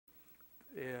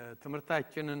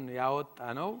ትምህርታችንን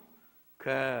ያወጣነው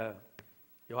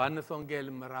ከዮሐንስ ወንጌል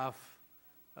ምዕራፍ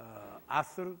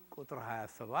 10 ቁጥር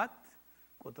 27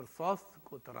 ቁጥር 3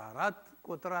 ቁጥር 4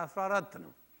 ቁጥር 14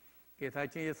 ነው።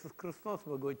 ጌታችን ኢየሱስ ክርስቶስ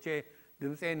በጎቼ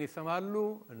ድምጼን ይሰማሉ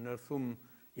እነርሱም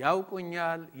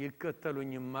ያውቁኛል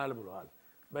ይከተሉኝማል ብሏል።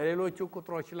 በሌሎቹ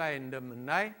ቁጥሮች ላይ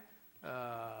እንደምናይ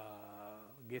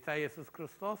ጌታ ኢየሱስ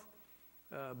ክርስቶስ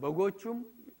በጎቹም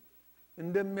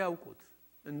እንደሚያውቁት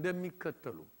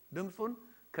እንደሚከተሉ ድምጹን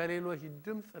ከሌሎች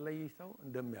ድምጽ ለይተው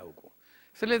እንደሚያውቁ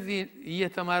ስለዚህ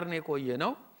እየተማርን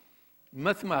የቆየነው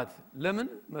መስማት ለምን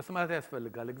መስማት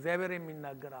ያስፈልጋል? እግዚአብሔር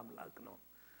የሚናገር አምላክ ነው።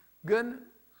 ግን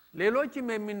ሌሎችም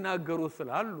የሚናገሩ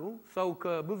ስላሉ ሰው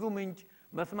ከብዙ ምንጭ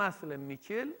መስማት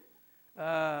ስለሚችል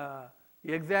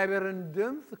የእግዚአብሔርን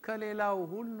ድምጽ ከሌላው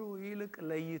ሁሉ ይልቅ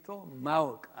ለይቶ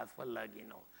ማወቅ አስፈላጊ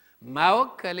ነው። ማወቅ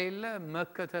ከሌለ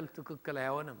መከተል ትክክል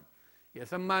አይሆንም።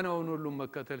 የሰማነውን ሁሉ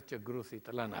መከተል ችግር ውስጥ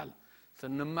ይጥለናል።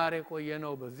 ስንማር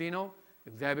የቆየነው በዚህ ነው።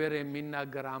 እግዚአብሔር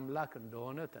የሚናገር አምላክ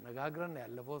እንደሆነ ተነጋግረን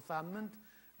ያለፈው ሳምንት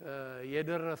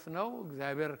የደረስነው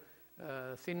እግዚአብሔር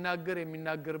ሲናገር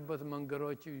የሚናገርበት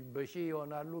መንገዶች በሺ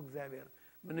ይሆናሉ። እግዚአብሔር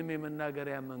ምንም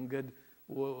የመናገሪያ መንገድ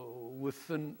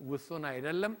ውሱን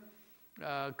አይደለም።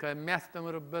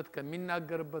 ከሚያስተምርበት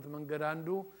ከሚናገርበት መንገድ አንዱ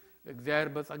እግዚአብሔር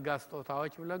በጸጋ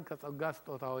ስጦታዎች ብለን ከጸጋ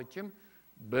ስጦታዎችም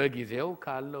በጊዜው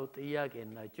ካለው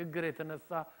ጥያቄና ችግር የተነሳ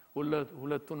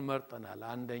ሁለቱን መርጠናል።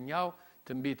 አንደኛው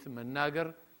ትንቢት መናገር፣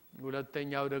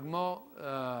 ሁለተኛው ደግሞ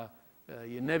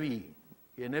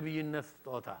የነብይነት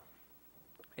ስጦታ።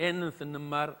 ይህንን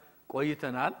ስንማር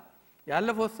ቆይተናል።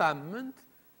 ያለፈው ሳምንት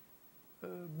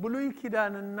ብሉይ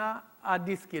ኪዳንና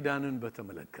አዲስ ኪዳንን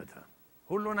በተመለከተ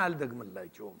ሁሉን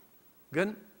አልደግምላችሁም፣ ግን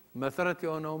መሰረት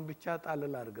የሆነውን ብቻ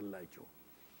ጣልል አድርግላችሁ።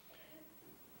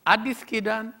 አዲስ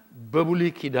ኪዳን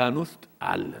በብሉይ ኪዳን ውስጥ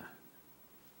አለ።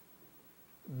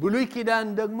 ብሉይ ኪዳን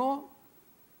ደግሞ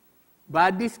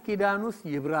በአዲስ ኪዳን ውስጥ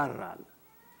ይብራራል።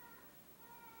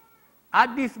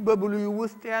 አዲስ በብሉይ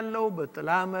ውስጥ ያለው በጥላ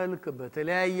መልክ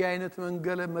በተለያየ አይነት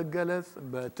መገለጽ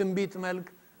በትንቢት መልክ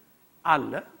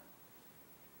አለ።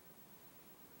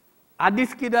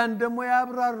 አዲስ ኪዳን ደግሞ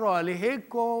ያብራራዋል።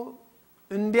 ይሄኮ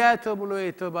እንዲያ ተብሎ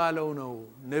የተባለው ነው፣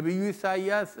 ነብዩ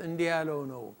ኢሳይያስ እንዲህ ያለው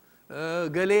ነው፣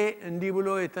 ገሌ እንዲህ ብሎ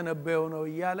የተነበየው ነው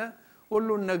እያለ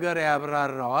ሁሉን ነገር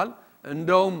ያብራራዋል።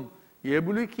 እንደውም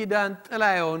የብሉይ ኪዳን ጥላ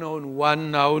የሆነውን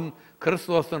ዋናውን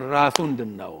ክርስቶስን ራሱን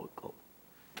እንድናውቀው።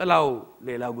 ጥላው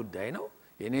ሌላ ጉዳይ ነው።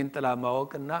 የኔን ጥላ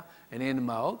ማወቅና እኔን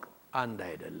ማወቅ አንድ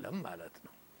አይደለም ማለት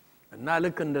ነው። እና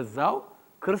ልክ እንደዛው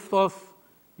ክርስቶስ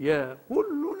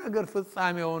የሁሉ ነገር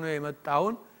ፍጻሜ ሆኖ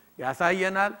የመጣውን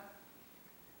ያሳየናል።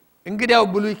 እንግዲያው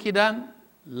ብሉይ ኪዳን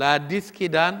ለአዲስ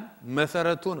ኪዳን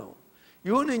መሰረቱ ነው።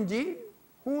 ይሁን እንጂ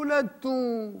ሁለቱ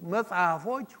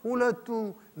መጽሐፎች ሁለቱ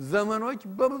ዘመኖች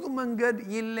በብዙ መንገድ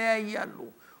ይለያያሉ።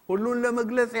 ሁሉን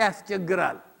ለመግለጽ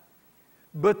ያስቸግራል።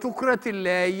 በትኩረት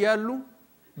ይለያያሉ፣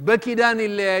 በኪዳን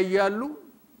ይለያያሉ።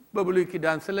 በብሉይ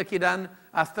ኪዳን ስለ ኪዳን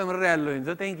አስተምሬያለሁ።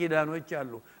 9 ኪዳኖች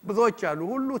አሉ፣ ብዙዎች አሉ።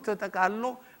 ሁሉ ተጠቃሎ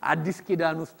አዲስ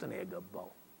ኪዳን ውስጥ ነው የገባው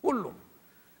ሁሉም።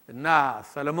 እና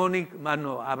ሰሎሞኒክ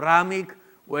ማነው አብርሃሚክ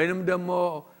ወይንም ደግሞ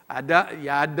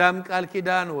የአዳም ቃል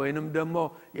ኪዳን ወይንም ደግሞ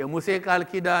የሙሴ ቃል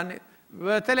ኪዳን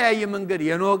በተለያየ መንገድ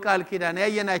የኖህ ቃል ኪዳን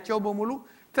ያየናቸው በሙሉ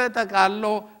ተጠቃሎ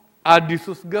አዲስ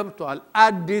ውስጥ ገብቷል።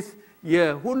 አዲስ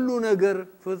የሁሉ ነገር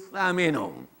ፍጻሜ ነው።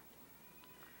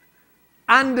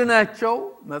 አንድ ናቸው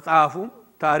መጽሐፉም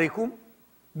ታሪኩም፣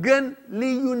 ግን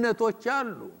ልዩነቶች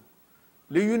አሉ።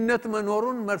 ልዩነት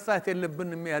መኖሩን መርሳት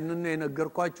የለብንም። ያንን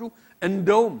የነገርኳችሁ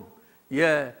እንደውም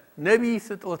የነብይ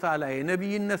ስጦታ ላይ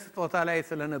የነብይነት ስጦታ ላይ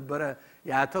ስለነበረ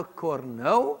ያተኮር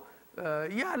ነው።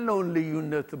 ያለውን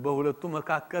ልዩነት በሁለቱ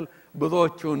መካከል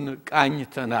ብዙዎቹን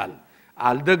ቃኝተናል።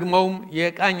 አልደግመውም።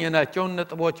 የቃኘናቸውን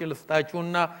ነጥቦች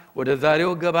ልስጣችሁና ወደ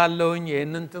ዛሬው ገባለሁኝ።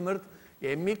 ይሄንን ትምህርት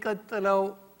የሚቀጥለው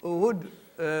እሁድ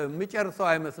ምጨርሰው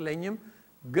አይመስለኝም፣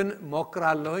 ግን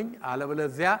ሞክራለሁኝ።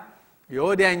 አለበለዚያ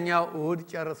የወዲያኛው እሁድ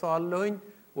ጨርሰዋለሁኝ።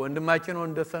 ወንድማችን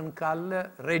ወንደሰን ካለ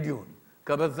ሬዲዮን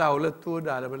ከበዛ ሁለት እሁድ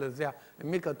አለበለዚያ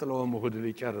የሚቀጥለው እሁድ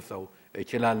ሊጨርሰው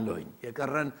እችላለሁኝ።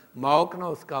 የቀረን ማወቅ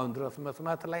ነው። እስካሁን ድረስ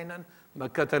መስማት ላይ ነን።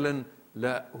 መከተልን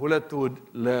ለሁለት እሁድ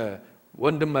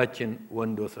ለወንድማችን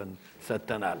ወንደሰን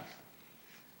ሰጥተናል።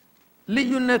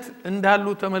 ልዩነት እንዳሉ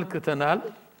ተመልክተናል።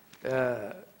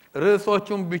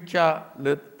 ርዕሶቹን ብቻ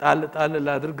ጣል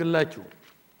ላድርግላችሁ።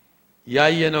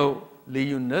 ያየነው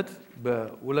ልዩነት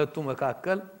በሁለቱ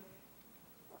መካከል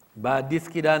በአዲስ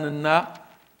ኪዳንና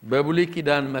በብሉይ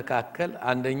ኪዳን መካከል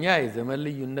አንደኛ የዘመን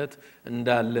ልዩነት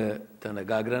እንዳለ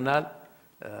ተነጋግረናል።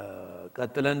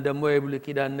 ቀጥለን ደግሞ የብሉይ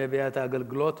ኪዳን ነቢያት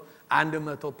አገልግሎት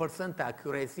 100%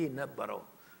 አኩሬሲ ነበረው።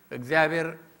 እግዚአብሔር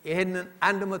ይሄንን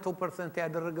 100%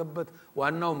 ያደረገበት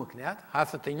ዋናው ምክንያት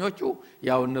ሐሰተኞቹ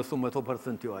ያው እነሱ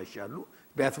 100% ይዋሻሉ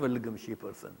ቢያስፈልግም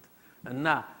 1000% እና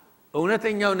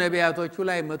እውነተኛው ነቢያቶቹ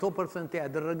ላይ 100%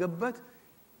 ያደረገበት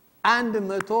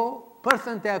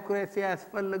 100% አኩሬሲ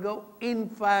ያስፈልገው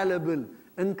ኢንፋሊብል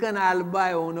እንከን አልባ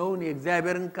የሆነውን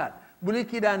የእግዚአብሔርን ቃል ብሉይ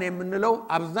ኪዳን የምንለው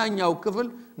አብዛኛው ክፍል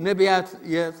ነቢያት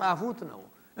የጻፉት ነው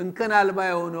እንከን አልባ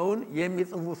የሆነውን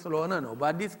የሚጽፉ ስለሆነ ነው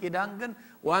በአዲስ ኪዳን ግን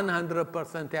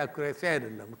 100% አኩሬሲ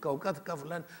አይደለም ከውቀት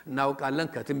ከፍለን እናውቃለን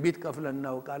ከትንቢት ከፍለን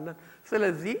እናውቃለን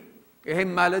ስለዚህ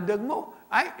ይሄም ማለት ደግሞ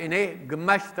አይ እኔ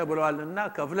ግማሽ ተብሏልና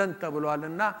ከፍለን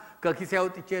ተብሏልና ከኪስ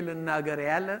ያውጥቼ ልናገር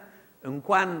ያለ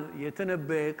እንኳን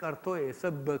የተነበየ ቀርቶ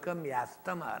የሰበከም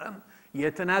ያስተማረም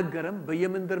የተናገረም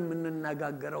በየመንደር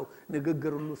ምንናገረው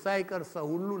ንግግር ሁሉ ሳይቀር ሰው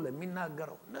ሁሉ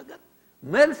ለሚናገረው ነገር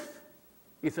መልስ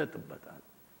ይሰጥበታል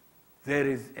there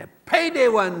is a payday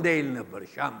one day ነበር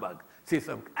ሻምባግ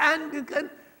ሲሰብክ አንድ ቀን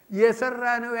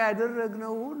የሰራነው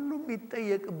ያደረግነው ሁሉ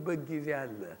የሚጠየቅበት ጊዜ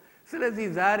አለ ስለዚህ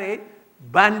ዛሬ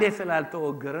ባንዴ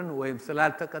ስላልተወገረን ወይም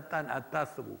ስላልተቀጣን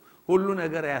አታስቡ ሁሉ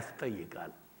ነገር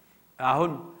ያስጠይቃል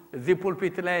አሁን እዚህ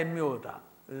ፑልፒት ላይ የሚወጣ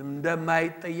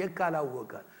እንደማይጠየቅ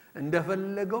ካላወቀ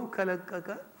እንደፈለገው ከለቀቀ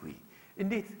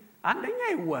እንዴት አንደኛ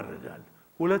ይዋረዳል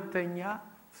ሁለተኛ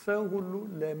ሰው ሁሉ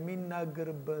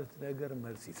ለሚናገርበት ነገር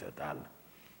መልስ ይሰጣል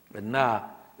እና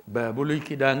በብሉይ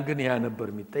ኪዳን ግን ያ ነበር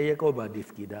የሚጠየቀው በአዲስ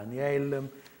ኪዳን ያ የለም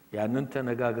ያንን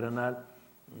ተነጋግረናል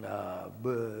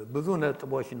ብዙ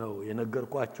ነጥቦች ነው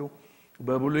የነገርኳችሁ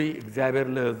በብሉይ እግዚአብሔር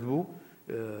ለሕዝቡ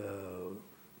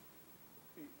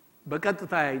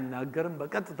በቀጥታ አይናገርም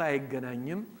በቀጥታ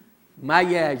አይገናኝም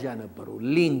ማያያዣ ነበሩ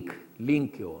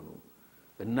ሊንክ የሆኑ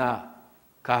እና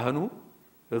ካህኑ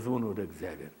ሕዝቡን ወደ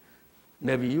እግዚአብሔር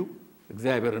ነብዩ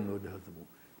እግዚአብሔርን ወደ ሕዝቡ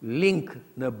ሊንክ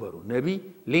ነበሩ ነብይ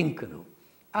ሊንክ ነው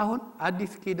አሁን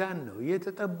አዲስ ኪዳን ነው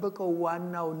የተጠበቀው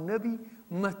ዋናው ነብይ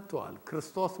መጥቷል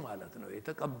ክርስቶስ ማለት ነው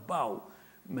የተቀባው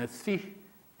መሲህ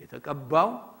የተቀባው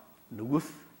ንጉስ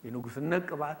የንጉስነት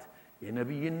ቅባት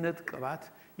የነብይነት ቅባት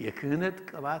የክህነት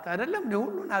ቅባት አይደለም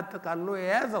ሁሉን አጠቃሎ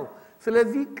የያዘው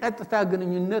ስለዚህ ቀጥታ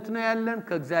ግንኙነት ነው ያለን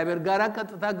ከእግዚአብሔር ጋር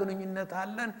ቀጥታ ግንኙነት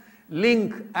አለን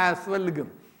ሊንክ አያስፈልግም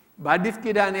በአዲስ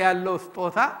ኪዳን ያለው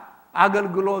ስጦታ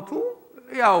አገልግሎቱ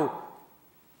ያው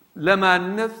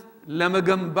ለማነጽ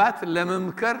ለመገንባት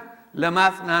ለመምከር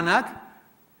ለማጽናናት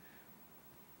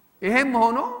ይሄም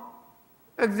ሆኖ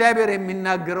እግዚአብሔር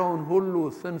የሚናገረውን ሁሉ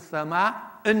ስንሰማ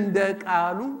እንደ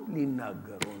ቃሉ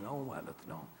ሊናገሩ ነው ማለት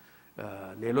ነው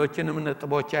ሌሎችንም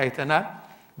ነጥቦች አይተናል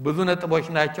ብዙ ነጥቦች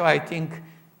ናቸው አይ ቲንክ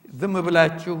ዝም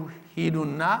ብላችሁ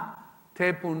ሂዱና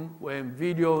ቴፑን ወይም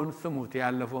ቪዲዮውን ስሙት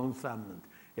ያለፈውን ሳምንት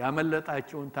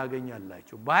ያመለጣችሁን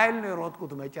ታገኛላችሁ በኃይል ነው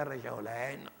የሮጥኩት መጨረሻው ላይ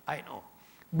አይ ነው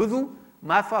ብዙ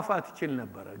ማስፋፋት ይችል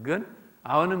ነበር ግን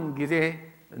አሁንም ጊዜ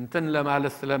እንትን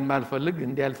ለማለት ስለማልፈልግ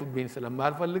እንዲያልፍብኝ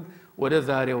ስለማልፈልግ ወደ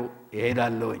ዛሬው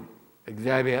እሄዳለሁኝ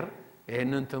እግዚአብሔር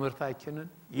ይሄንን ትምህርታችንን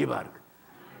ይባርክ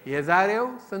የዛሬው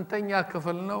ስንተኛ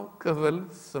ክፍል ነው ክፍል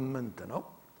 8 ነው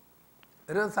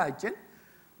ርዕሳችን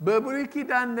በብሉይ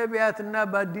ኪዳን ነቢያትና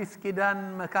በአዲስ ኪዳን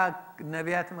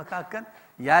ነቢያት መካከል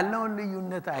ያለውን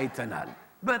ልዩነት አይተናል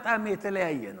በጣም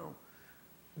የተለያየ ነው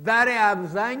ዛሬ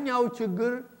አብዛኛው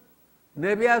ችግር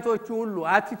ነቢያቶቹ ሁሉ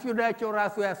አቲቲዩዳቸው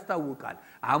ራሱ ያስታውቃል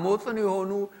አሞጽን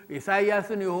የሆኑ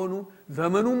ኢሳይያስን የሆኑ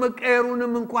ዘመኑ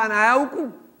መቀየሩንም እንኳን አያውቁ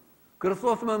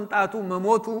ክርስቶስ መምጣቱ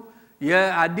መሞቱ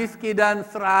የአዲስ ኪዳን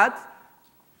ሥርዓት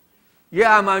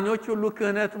የአማኞች ሁሉ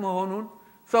ክህነት መሆኑን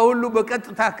ሰው ሁሉ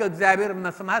በቀጥታ ከእግዚአብሔር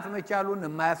መስማት መቻሉን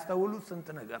የማያስተውሉ ስንት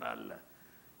ነገር አለ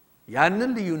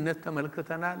ያንን ልዩነት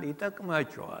ተመልክተናል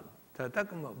ይጠቅማቸዋል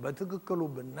ተጠቅመው በትክክሉ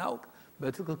ብናውቅ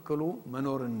በትክክሉ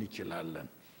መኖር እንችላለን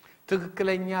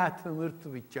ትክክለኛ ትምህርት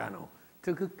ብቻ ነው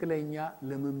ትክክለኛ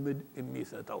ልምምድ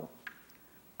የሚሰጠው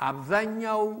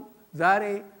አብዛኛው ዛሬ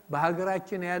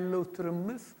በሀገራችን ያለው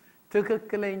ትርምስ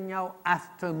ትክክለኛው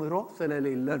አስተምሮ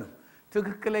ስለሌለ ነው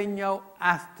ትክክለኛው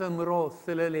አስተምሮ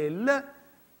ስለሌለ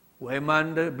ወይም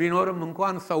አንድ ቢኖርም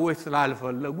እንኳን ሰዎች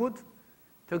ስላልፈለጉት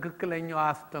ትክክለኛው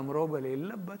አስተምሮ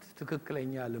በሌለበት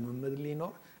ትክክለኛ ልምምድ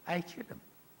ሊኖር አይችልም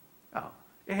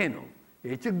ይሄ ነው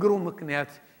የችግሩ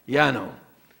ምክንያት ያ ነው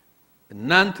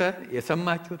እናንተ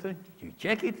የሰማችሁትን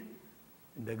ቼክ ኢት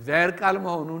እንደ እግዚአብሔር ቃል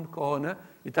መሆኑን ከሆነ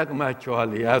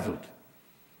ይጠቅማችኋል ያዙት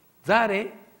ዛሬ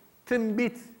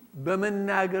ትንቢት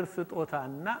በመናገር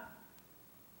ስጦታና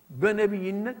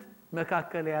በነብይነት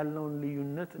መካከል ያለውን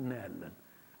ልዩነት እናያለን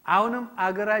አሁንም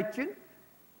አገራችን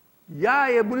ያ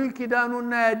የብሉይ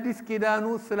ኪዳኑና የአዲስ ኪዳኑ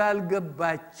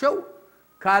ስላልገባቸው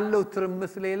ካለው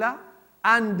ትርምስ ሌላ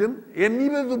አንድም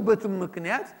የሚበዙበትም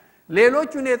ምክንያት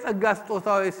ሌሎቹን የጸጋ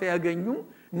ስጦታዎች ሲያገኙ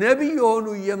ነብይ ሆኑ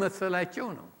እየመሰላቸው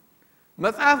ነው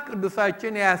መጽሐፍ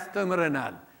ቅዱሳችን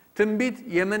ያስተምረናል ትንቢት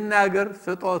የመናገር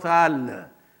ስጦታ አለ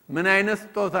ምን አይነት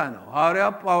ስጦታ ነው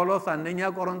ሐዋርያው ጳውሎስ አንደኛ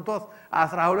ቆሮንቶስ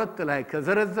 12 ላይ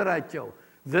ከዘረዘራቸው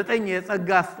 9 የጸጋ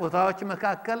ስጦታዎች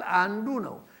መካከል አንዱ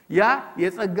ነው ያ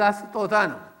የጸጋ ስጦታ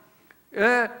ነው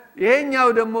ይሄኛው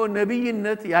ደግሞ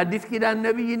ነብይነት የአዲስ ኪዳን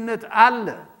ነብይነት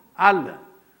አለ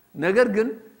ነገር ግን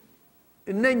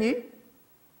እነኚህ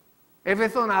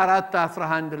ኤፌሶን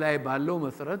 4:11 ላይ ባለው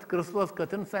መሰረት ክርስቶስ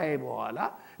ከትንሳኤ በኋላ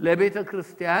ለቤተ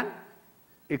ክርስቲያን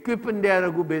ኢኩፕ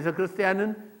እንዲያደርጉ ቤተ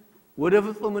ክርስቲያንን ወደ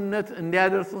ፍጹምነት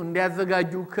እንዲያደርሱ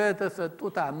እንዲያዘጋጁ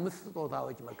ከተሰጡት 5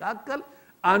 ስጦታዎች መካከል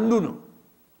አንዱ ነው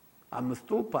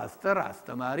አምስቱ ፓስተር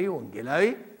አስተማሪ ወንጌላዊ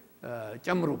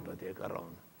ጨምሩበት የቀረው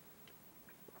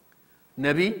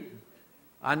ነብይ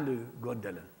አንድ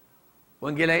ጎደለ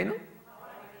ወንጌላዊ ነው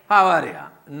ሐዋርያ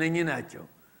እነኚህ ናቸው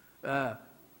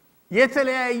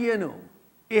የተለያየ ነው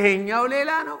ይሄኛው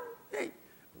ሌላ ነው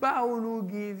በአሁኑ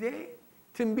ጊዜ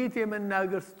ትንቢት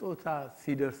የመናገር ስጦታ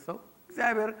ሲደርሰው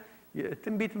እግዚአብሔር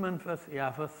የትንቢት መንፈስ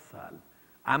ያፈሳል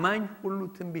አማኝ ሁሉ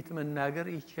ትንቢት መናገር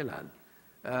ይችላል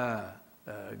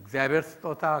እግዚአብሔር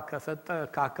ስጦታ ከሰጠ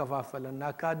ካከፋፈለና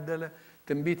ካደለ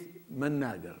ትንቢት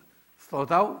መናገር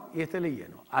ስጦታው የተለየ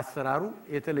ነው አሰራሩ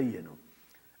የተለየ ነው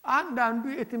አንዳንዱ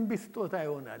የትንቢት ስጦታ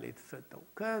ይሆናል የተሰጠው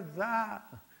ከዛ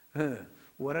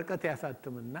ወረቀት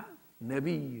ያሳትምና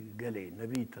ነብይ ገሌ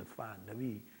ነብይ ተስፋ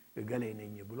ነብይ ገሌ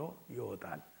ነኝ ብሎ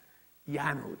ይወጣል ያ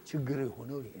ነው ችግር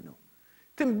የሆነው ይሄ ነው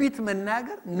ትንቢት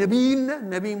መናገር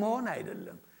ነብይ መሆን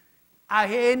አይደለም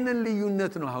ይሄንን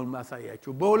ልዩነት ነው አሁን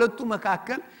ማሳያችሁ በሁለቱ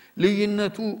መካከል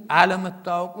ልዩነቱ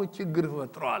አለመታወቁ ችግር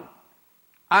ፈጥሯል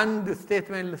አንድ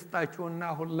ስቴትመንት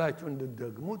ልስጣችሁና ሁላችሁ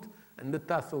እንድትደግሙት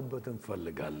እንድታስቡበት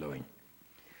እንፈልጋለሁኝ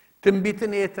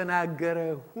ትንቢትን የተናገረ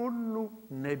ሁሉ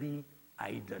ነብይ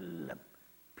አይደለም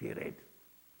ፒሪድ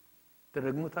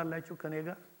ተደግሙታላችሁ ከኔ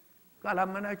ጋር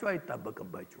ካላመናችሁ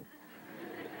አይጣበቅባችሁ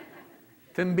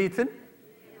ትንቢትን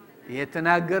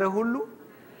የተናገረ ሁሉ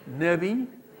ነብይ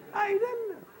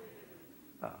አይደለም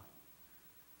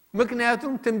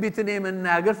ምክንያቱም ትንቢትን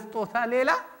የመናገር ስጦታ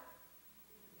ሌላ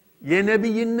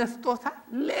የነብይነት ስጦታ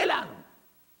ሌላ ነው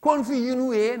ኮንፊዥኑ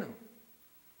ይሄ ነው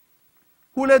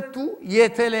ሁለቱ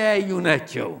የተለያዩ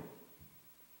ናቸው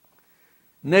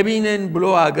ነብይነን ብሎ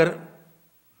አገር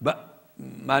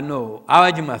ማነው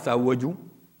አዋጅ ማሳወጁ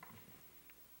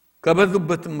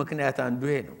ከበዙበት ምክንያት አንዱ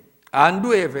ይሄ ነው አንዱ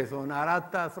ኤፌሶን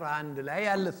 4:11 ላይ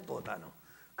ያለ ስጦታ ነው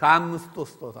ከአምስቱ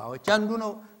ስጦታዎች አንዱ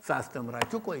ነው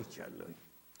ሳስተምራችሁ ቆይቻለሁ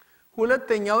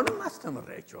ሁለተኛውንም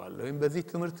አስተምራችኋለሁ በዚህ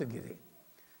ትምህርት ጊዜ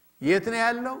የት ነው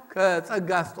ያለው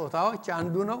ከጸጋ ስጦታዎች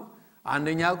አንዱ ነው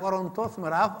አንደኛ ቆሮንቶስ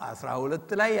ምዕራፍ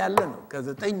 12 ላይ ያለ ነው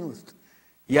ከ9 ውስጥ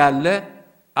ያለ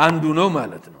አንዱ ነው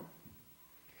ማለት ነው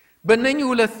በእነኚህ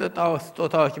ሁለት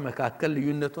ስጦታዎች መካከል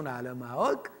ልዩነቱን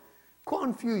አለማወቅ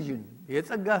ኮንፊውዥን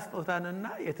የጸጋ ስጦታንና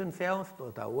የትንሳኤውን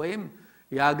ስጦታ ወይም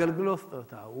የአገልግሎት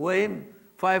ስጦታ ወይም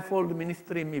ፋይቭፎልድ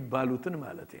ሚኒስትሪ የሚባሉትን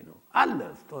ማለት ነው አለ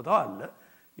ስጦታው አለ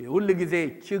ሁሉ ጊዜ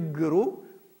ችግሩ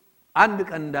አንድ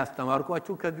ቀን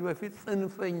እንዳስተማርኳችሁ ከዚህ በፊት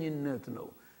ጽንፈኝነት ነው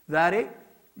ዛሬ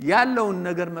ያለውን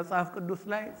ነገር መጽሐፍ ቅዱስ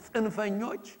ላይ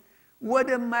ጽንፈኞች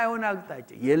ወደማይሆን አቅጣጫ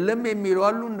የለም የሚሉ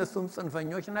አሉ እነሱም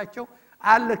ጽንፈኞች ናቸው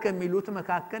አለ ከሚሉት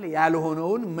መካከል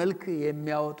ያልሆነውን መልክ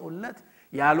የሚያወጡለት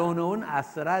ያልሆነውን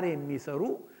አሰራር የሚሰሩ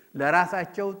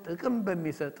ለራሳቸው ጥቅም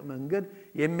በሚሰጥ መንገድ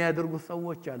የሚያደርጉ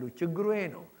ሰዎች አሉ ችግሩ ይሄ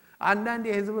ነው አንዳንድ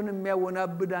የህዝብን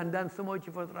የሚያወናብድ አንዳንድ ስሞች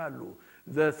ይፈጥራሉ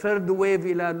the third wave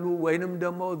ይላሉ ወይንም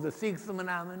ደግሞ the sixth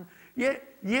ምናምን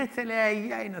የተለያየ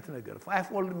አይነት ነገር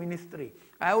fivefold ministry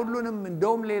አይሁሉንም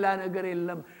እንደውም ሌላ ነገር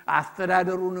የለም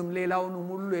አስተዳደሩንም ሌላውንም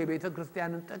ሁሉ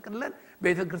የቤተክርስቲያንን ጠቅልለን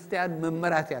ቤተክርስቲያን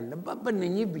መመራት ያለበት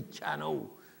በእነኚህ ብቻ ነው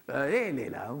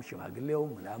ሌላው ሽማግሌው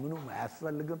ምናምኑ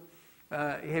ማያስፈልግም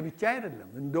ይሄ ብቻ አይደለም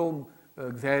እንደውም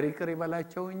እግዚአብሔር ይቅር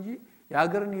ይበላቸው እንጂ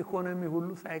የሀገርን ኢኮኖሚ ሁሉ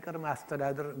ሳይቀር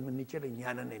ማስተዳደር የምንችል እኛ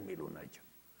ነን የሚሉ ናቸው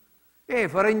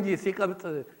ፈረንጂ ሲቀብጥ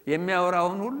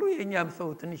የሚያወራውን ሁሉ የኛም ሰው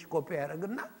ትንሽ ኮፒ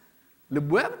ያደርግና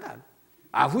ልቡ ያብጣል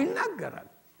አፉ ይናገራል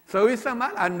ሰው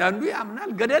ይሰማል አንዳንዱ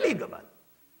ያምናል ገደል ይገባል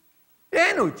ይሄ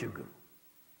ነው ችግሩ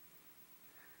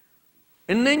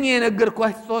እነኚህ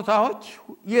የነገርኳችሁ ስጦታዎች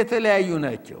የተለያዩ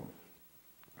ናቸው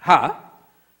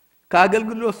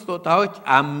ከአገልግሎት ስጦታዎች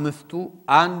አምስቱ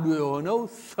አንዱ የሆነው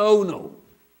ሰው ነው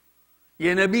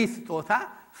የነብይ ስጦታ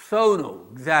ሰው ነው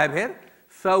እግዚአብሔር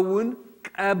ሰውን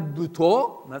ቀብቶ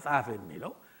መጽሐፍ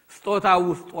የሚለው ስጦታ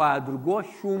ውስጡ አድርጎ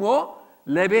ሹሞ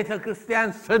ለቤተ ክርስቲያን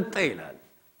ሰጠ ይላል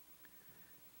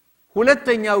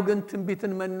ሁለተኛው ግን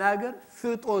ትንቢትን መናገር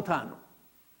ስጦታ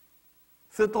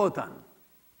ነው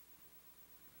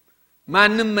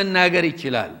ማንንም መናገር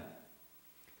ይችላል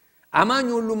አማኝ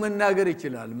ሁሉ መናገር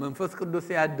ይችላል መንፈስ ቅዱስ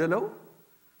ያደለው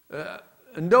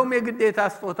እንደውም የግዴታ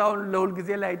ስጦታውን ለሁል ጊዜ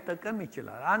ላይ ይጠቀም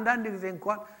ይችላል አንዳንድ ጊዜ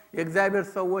እንኳን የእግዚአብሔር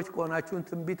ሰዎች ቆናችሁን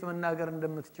ትንቢት መናገር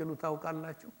እንደምትችሉ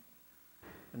ታውቃላችሁ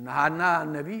እና ሐና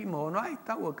ነብይ መሆኗ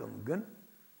አይታወቅም ግን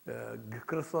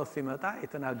ክርስቶስ ሲመጣ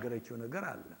የተናገረችው ነገር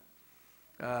አለ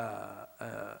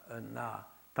እና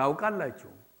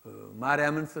ታውቃላችሁ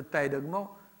ማርያምን ስታይ ደግሞ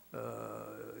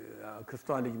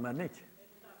ክርስቶስ ልጅ ማነች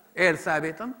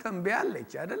ኤልሳቤጥም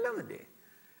ተንበያለች አይደለም እንዴ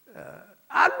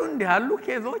አሉ እንዴ አሉ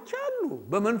ኬዞች አሉ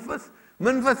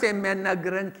በመንፈስ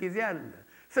የሚያናግረን ኬዝ አለ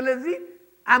ስለዚህ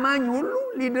አማኝ ሁሉ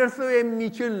ሊደርሰው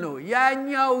የሚችል ነው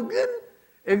ያኛው ግን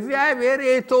እግዚአብሔር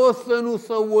የተወሰኑ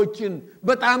ሰዎችን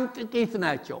በጣም ጥቂት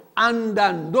ናቸው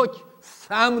አንዳንዶች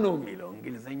ሳም ነው የሚለው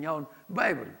እንግሊዘኛውን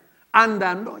ባይብል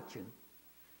አንዳንዶችን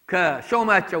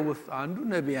ከሾማቸው ውስጥ አንዱ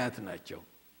ነቢያት ናቸው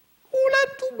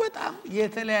ሁለቱ በጣም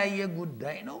የተለያየ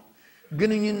ጉዳይ ነው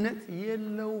ግንኙነት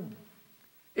የለውም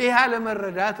ይሄ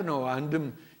ለመረዳት ነው አንድም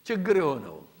ችግር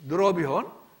የሆነው ድሮ ቢሆን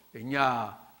እኛ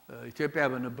ኢትዮጵያ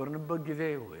በነበርንበት ጊዜ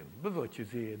ወይም ብዙዎች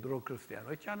እዚህ ድሮ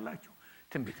ክርስቲያኖች አላችሁ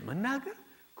ትንቢት መናገር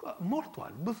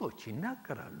ሞርቷል ብዙዎች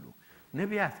ይናገራሉ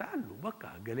ነቢያት አሉ በቃ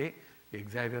ገሌ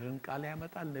የእግዚአብሔርን ቃል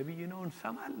ያመጣል ነብይ ነው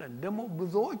እንሰማለን ደሞ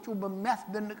ብዙዎቹ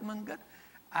በሚያስደንቅ መንገድ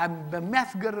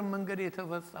በሚያስገርም መንገድ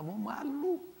የተፈጸሙ አሉ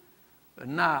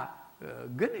እና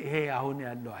ግን ይሄ አሁን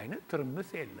ያለው አይነት ትርምስ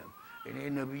የለም እኔ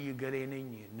ነብይ ገሌ ነኝ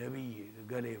ነብይ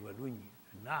ገሌ በሉኝ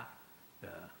እና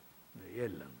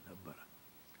የለም ነበር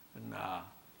እና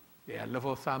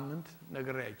ያለፈው ሳምንት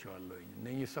ነግሬያቸዋለሁ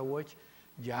እነኚህ ሰዎች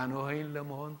ጃንሆይን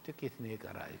ለመሆን ጥቂት ነው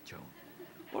የቀራቸው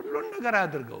ሁሉን ነገር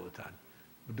አድርገውታል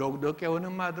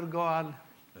ዶክዶቄውንም አድርገዋል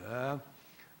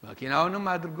ማኪናውንም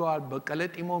አድርገዋል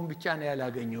በቀለጢሞን ብቻ ነው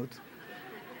ያላገኙት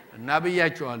እና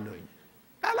ብያቸዋለሁ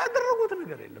ያላደረጉት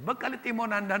ነገር የለም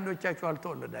በቀለጢሞን አንዳንዶቻችሁ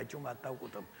አልተወለዳችሁም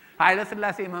አታውቁትም ኃይለ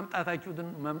ሥላሴ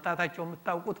መምጣታቸው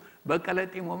የምታውቁት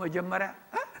በቀለጢሞ መጀመሪያ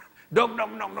ዶክ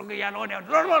ያለው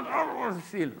ነው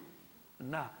ሲል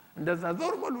እና እንደዛ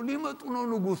ዞር በሉ ሊመጡ ነው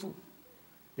ንጉሱ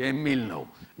የሚል ነው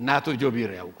እናቶ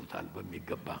ጆቢር ያውቁታል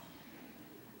በሚገባ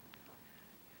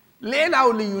ሌላው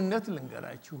ልዩነት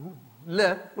ልንገራችሁ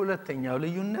ለሁለተኛው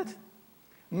ልዩነት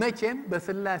መቼም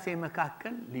በስላሴ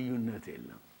መካከል ልዩነት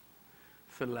የለም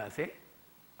ስላሴ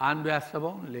አንዱ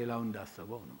ያሰበው ሌላው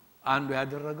እንዳሰበው ነው አንዱ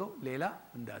ያደረገው ሌላ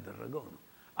እንዳደረገው ነው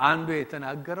አንዱ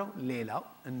የተናገረው ሌላው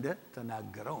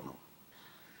እንደተናገረው ነው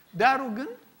ዳሩ ግን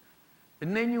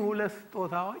እነኚህ ሁለት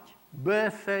ስጦታዎች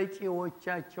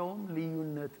በሰጪዎቻቸውም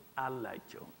ልዩነት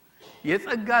አላቸው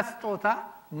የጸጋ ስጦታ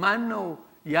ማን ነው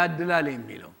ያድላል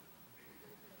የሚለው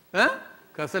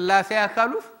ከስላሴ አካል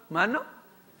ውስጥ ማን ነው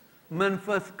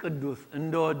መንፈስ ቅዱስ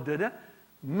እንደወደደ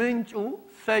ምንጩ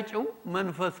ሰጪው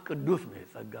መንፈስ ቅዱስ ነው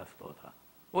የጸጋ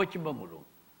ስጦታዎች በሙሉ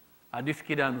አዲስ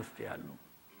ኪዳን ውስጥ ያሉ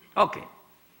ኦኬ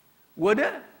ወደ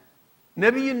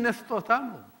ነብይነት ስጦታ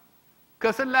ነው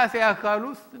ከስላሴ አካል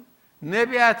ውስጥ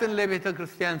ነቢያትን ለቤተ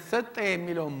ክርስቲያን ሰጠ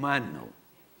የሚለው ማን ነው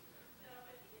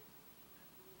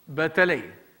በተለይ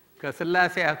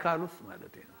ከስላሴ አካል ውስጥ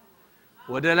ማለት ነው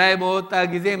ወደ ላይ በወጣ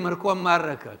ጊዜ ምርኮም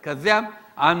ማረከ ከዚያም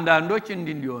አንዳንዶች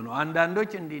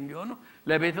እንዲሆኑ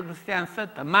ለቤተ ክርስቲያን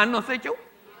ሰጠ ማን ነው ሰጪው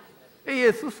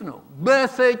ኢየሱስ ነው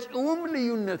በሰጪውም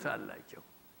ልዩነት አላቸው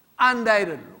አንድ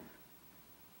አይደሉም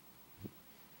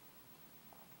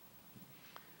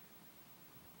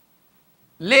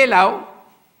ሌላው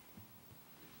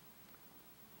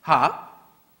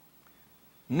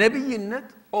ነብይነት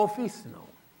ኦፊስ ነው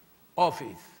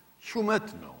ኦፊስ ሹመት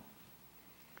ነው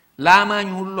ላማኝ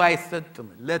ሁሉ አይሰጥም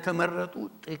ለተመረጡ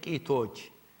ጥቂቶች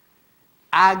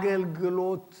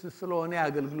አገልግሎት ስለሆነ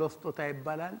አገልግሎት ስጦታ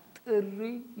ይባላል ጥሪ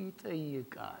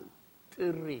ይጠይቃል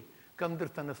ጥሪ ከምድር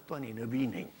ተነስቶን ነብይ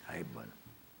ነኝ አይባልም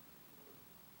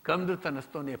ከምድር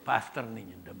ተነስቶን ፓስተር ነኝ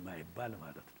እንደማይባል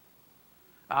ማለት ነው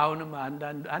አሁንም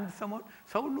አንድ ሰሞን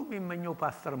ሰው ሁሉ የሚመኘው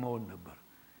ፓስተር መሆን ነበር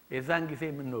የዛን ጊዜ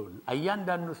ምን ነው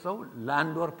አያንዳንዱ ሰው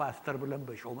ለአንድ ወር ፓስተር ብለን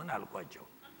በሾመን አልቋቸው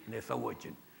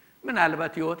ለሰዎችን ምን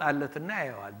አልባት ይወጣለትና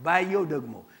ያያዋል ባየው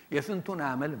ደግሞ የስንቱን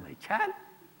አመል መቻል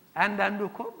አንዳንዱ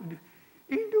እኮ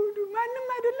ማንንም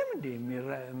አይደለም እንዴ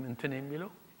እንትን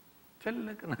የሚለው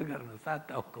ትልቅ ነገር ነው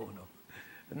ሳታውቀው ነው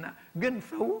እና ግን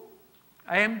ሰው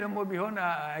አይም ደግሞ ቢሆን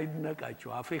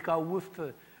አይድነቃቸው አፍሪካ ውስጥ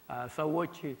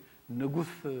ሰዎች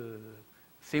ንጉስ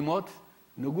ሲሞት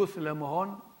ንጉስ ለመሆን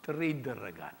ጥሪ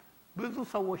ይደረጋል ብዙ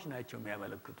ሰዎች ናቸው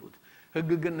የሚያመለክቱት ህግ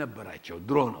ግን ነበራቸው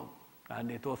ድሮ ነው አንድ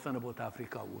የተወሰነ ቦታ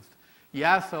አፍሪካ ውስጥ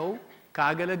ያ ሰው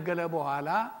ካገለገለ በኋላ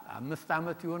 5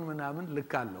 አመት ይሁን ምናምን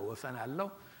ልካለው ወሰናለው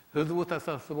ህዝቡ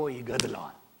ተሰብስቦ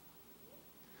ይገድለዋል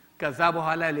ከዛ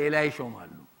በኋላ ሌላ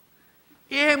ይሾማሉ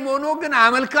ይሄ ሞኖ ግን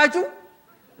አመልካቹ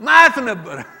ማት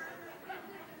ነበር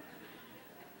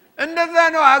እንደዛ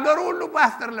ነው አገሩ ሁሉ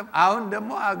ፓስተር አሁን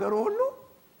ደግሞ አገሩ ሁሉ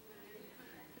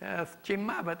እስኪማ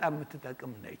በጣም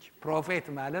የምትጠቅም ነች ፕሮፌት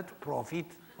ማለት ፕሮፊት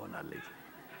ሆናለች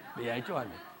ያያቸዋል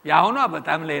ያሁኗ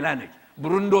በጣም ሌላ ነች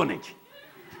ብሩንዶ ነች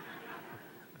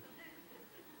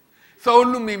ሰው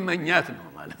ሁሉ የሚመኛት ነው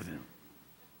ማለት ነው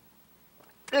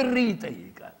ጥሪ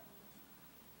ይጠይቃል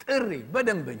ጥሪ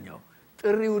በደንበኛው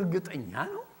ጥሪው እርግጠኛ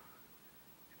ነው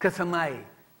ከሰማይ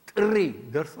ጥሪ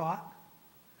ደርሷል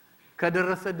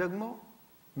ከደረሰ ደግሞ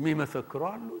የሚመሰክሩ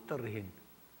አሉ ጥሪህን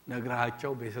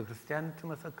ነግራቸው ቤተክርስቲያን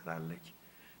ትመሰክራለች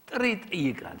ጥሪ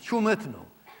ይጠይቃል ሹመት ነው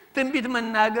ትንቢት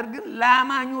መናገር ግን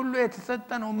ለአማኝ ሁሉ የተሰጠ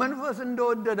ነው መንፈስ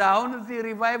እንደወደደ አሁን እዚህ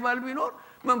ሪቫይቫል ቢኖር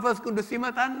መንፈስ ቅዱስ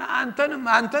ይመጣና አንተንም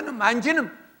አንቺንም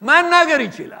ማናገር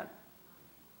ይችላል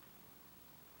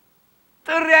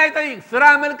ጥሪ አይጠይቅ ስራ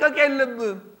መልቀቅ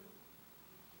የለብህም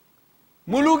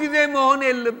ሙሉ ጊዜ መሆን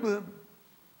የለብህም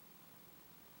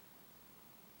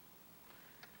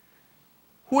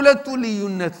ሁለቱ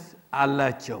ልዩነት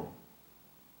አላቸው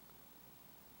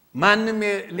ማንንም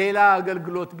ሌላ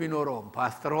አገልግሎት ቢኖረው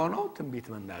ፓስተር ሆኖ ትንቢት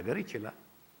መናገር ይችላል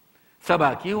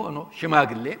ሰባኪ ሆኖ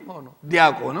ሽማግሌም ሆኖ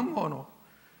ዲያቆንም ሆኖ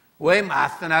ወይም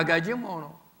አስተናጋጅም ሆኖ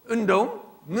እንደውም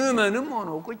ምዕመንም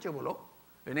ሆኖ ቁጭ ብሎ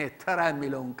እኔ ተራ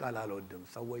የሚለውን ቃል አልወድም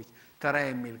ሰዎች ተራ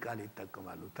የሚል ቃል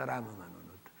ይጠቀማሉ ተራ ምዕመን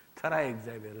ነው ተራ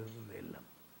የእግዚአብሔር ሕዝብ የለም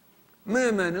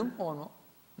ምዕመንም ሆኖ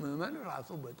ምዕመን ራሱ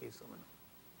በቂ ስም ነው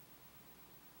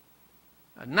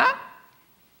እና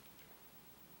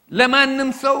ለማንም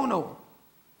ሰው ነው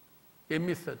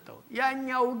የሚሰጠው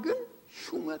ያኛው ግን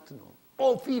ሹመት ነው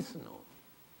ኦፊስ ነው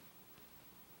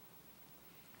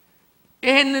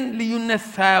ይሄንን ልዩነት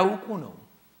ሳያውቁ ነው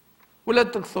ሁለት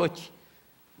ጥቅሶች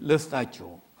ልስጣቸው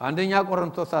አንደኛ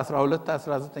ቆሮንቶስ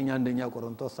 12:19 አንደኛ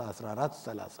ቆሮንቶስ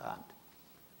 14:31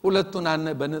 ሁለቱን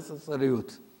በንጽጽር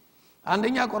ይዩት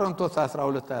አንደኛ ቆሮንቶስ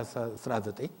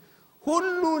 12:19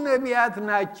 ሁሉ ነቢያት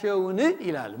ናቸውን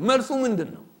ይላል መልሱ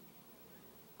ምንድነው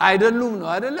አይደሉም ነው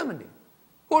አይደለም እንዴ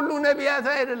ሁሉ ነቢያት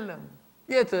አይደለም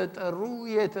የተጠሩ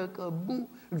የተቀቡ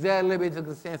እግዚአብሔር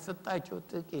ለቤተክርስቲያን የሰጣቸው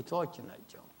ጥቂቶች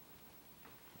ናቸው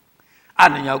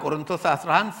አንደኛ ቆሮንቶስ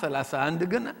 11:31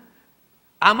 ግን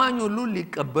አማኝ ሁሉ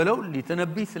ሊቀበለው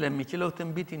ሊተነብይ ስለሚችለው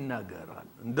ትንቢት ይናገራል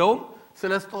እንደውም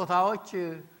ስለ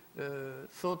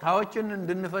ስጦታዎችን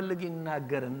እንድንፈልግ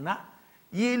ይናገርና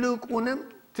ይልቁንም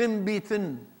ትንቢትን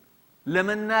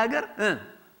ለመናገር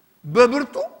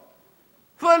በብርቱ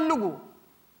ፈልጉ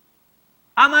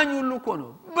አማኝ ሁሉ እኮ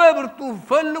ነው በብርቱ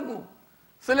ፈልጉ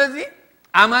ስለዚህ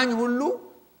አማኝ ሁሉ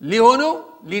ሊሆነው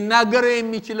ሊናገረው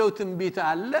የሚችለው ትንቢት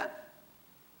አለ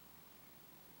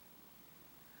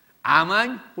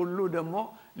አማኝ ሁሉ ደግሞ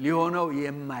ሊሆነው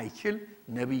የማይችል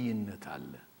ነብይነት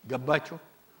አለ ገባችሁ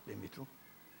ለሚቱ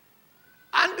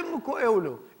አንድም እኮ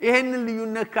ይውለው ይሄንን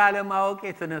ልዩነት ካለ ማወቅ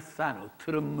የተነሳ ነው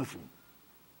ትርምሱ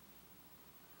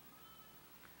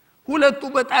ሁለቱ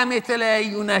በጣም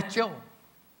የተለያዩ ናቸው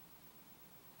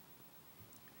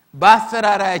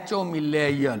በአሰራራቸው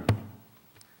ይለያያሉ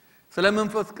ስለ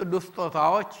መንፈስ ቅዱስ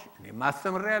ስጦታዎች እኔ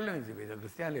ማስተምራለሁ እዚህ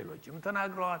ቤተክርስቲያን ሌሎችም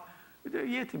ተናግረዋል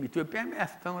የትም ኢትዮጵያም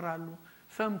ያስተምራሉ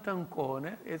ሰምተን ከሆነ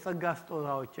የጸጋ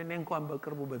ስጦታዎች እኔ እንኳን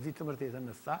በቅርቡ በዚህ ትምህርት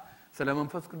የተነሳ ስለ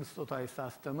መንፈስ ቅዱስ ስጦታዎች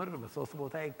ሳስተምር በሶስት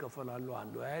ቦታ ይከፈላሉ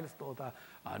አንዱ የኃይል ስጦታ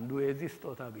አንዱ የዚህ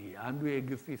ስጦታ አንዱ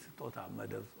የግፊት ስጦታ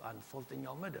መደብ አንዱ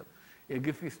ሶስተኛው መደብ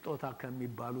የግፊት ስጦታ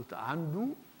ከሚባሉት አንዱ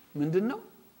ምንድነው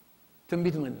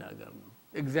ትንቢት መናገር ነው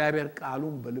እግዚአብሔር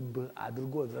ቃሉን በልብ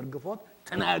አድርጎ ዘርግፎት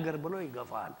ተናገር ብሎ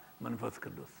ይገፋል መንፈስ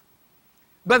ቅዱስ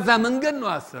በዛ መንገድ ነው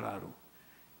አሰራሩ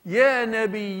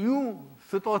የነብዩ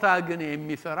ስጦታ ግን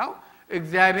የሚሰራው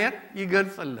እግዚአብሔር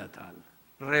ይገልጽለታል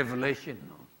ሬቨሌሽን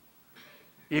ነው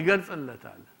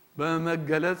ይገልጽለታል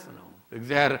በመገለጽ ነው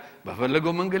እግዚአብሔር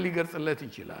በፈለገው መንገድ ሊገልጽለት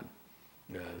ይችላል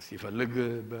ሲፈልግ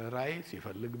በራይ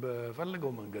ሲፈልግ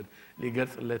በፈለገው መንገድ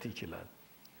ሊገልጽለት ይችላል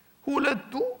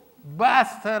ሁለቱ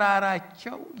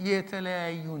በአሰራራቸው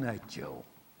የተለያዩ ናቸው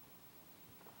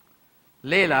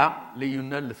ሌላ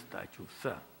ልዩነት ልስጣችሁ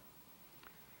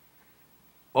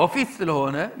ኦፊስ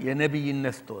ስለሆነ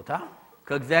የነብይነት ስጦታ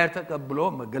ከእግዚአብሔር ተቀብሎ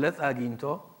መገለጽ አግኝቶ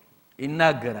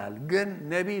ይናገራል ግን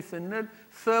ነብይ ስንል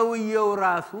ሰውየው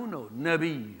ራሱ ነው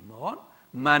ነብይ መሆን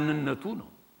ማንነቱ ነው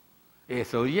ይሄ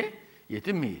ሰውዬ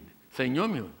የትም ይሄድ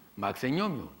ሰኞም ይሁን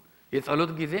ማክሰኞም ይሁን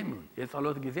የጸሎት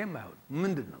ጊዜም አይሁን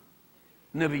ምንድነው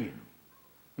ነብይ ነው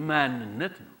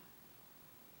ማንነት ነው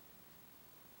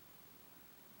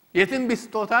የትንቢት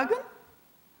ስጦታ ግን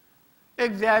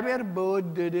እግዚአብሔር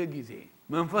በወደደ ጊዜ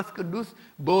መንፈስ ቅዱስ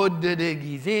በወደደ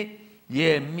ጊዜ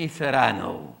የሚሰራ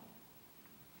ነው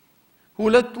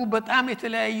ሁለቱ በጣም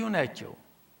የተለያዩ ናቸው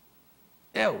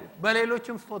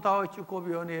በሌሎችም ስጦታዎች እኮ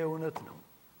ቢሆን የእውነት ነው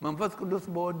መንፈስ ቅዱስ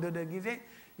በወደደ ጊዜ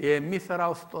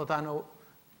የሚሰራው ስጦታ ነው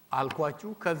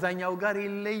አልኳችሁ ከዛኛው ጋር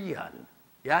ይለያል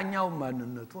ያኛው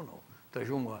ማንነቱ ነው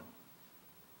ተሹሟል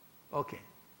ኦኬ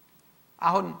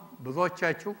አሁን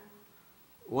ብዙዎቻችሁ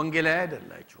ወንጌላዊ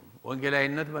አይደላችሁ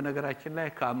ወንጌላዊነት በነገራችን ላይ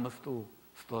ከአምስቱ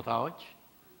ስጦታዎች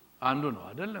አንዱ ነው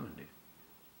አይደለም እንዴ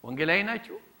ወንጌላዊ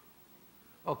ናችሁ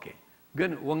ኦኬ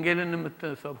ግን ወንጌልን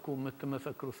የምትሰብኩ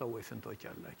የምትመሰክሩ ሰዎች ስንቶች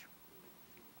አላችሁ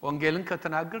ወንጌልን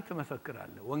ከተናገር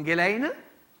ትመሰክራለህ ወንጌላዊ ነህ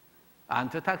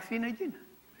አንተ ታክሲ ነጂ ነህ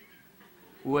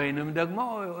ወይንም ደግሞ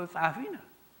ጻፊ ነህ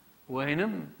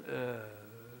ወይንም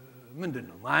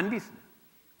ምንድነው መሐንዲስ ነህ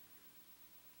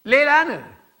ሌላ ነህ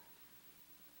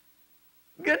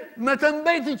ግን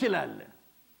መተንበይ ትችላለህ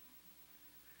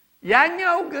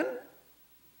ያኛው ግን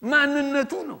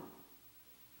ማንነቱ ነው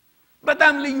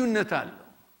በጣም ልዩነት አለው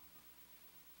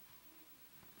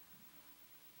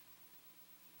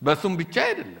በሱም ብቻ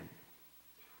አይደለም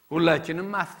ሁላችንም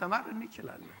ማስተማር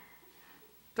እንችላለን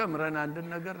ተምረን አንድ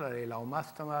ነገር ለሌላው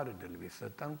ማስተማር እድል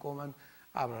ቢሰጠን ቆመን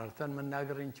አብራርተን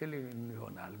መናገር እንችል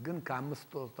ይሆናል ግን ከአምስት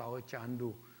ስጦታዎች አንዱ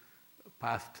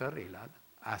ፓስተር ይላል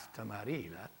አስተማሪ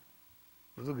ይላል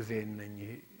ብዙ ጊዜ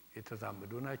እነኚህ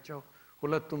የተዛመዱ ናቸው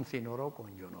ሁለቱም ሲኖረው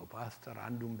ቆንጆ ነው ፓስተር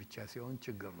አንዱን ብቻ ሲሆን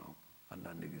ችግር ነው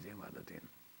አንዳንድ ጊዜ ማለት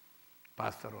ነው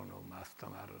ፓስተር ሆኖ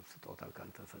ማስተማር ስጦታ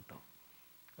ካልተሰጠው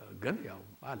ግን ያው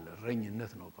አለ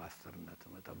ረኝነት ነው ፓስተርነት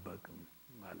መጠበቅ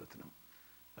ማለት ነው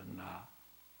እና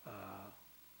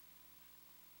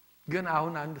ግን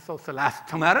አሁን አንድ ሰው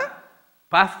ስላስተማረ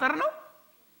ፓስተር ነው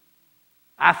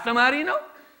አስተማሪ ነው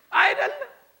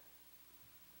አይደለም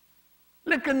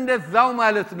ልክ እንደዛው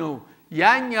ማለት ነው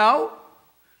ያኛው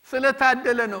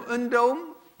ስለታደለ ነው እንደውም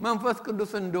መንፈስ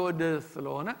ቅዱስ እንደወደደ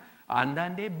ስለሆነ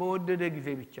አንዳንዴ በወደደ ጊዜ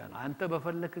ብቻ ነው አንተ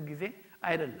በፈለክ ጊዜ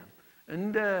አይደለም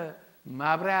እንደ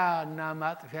ማብሪያና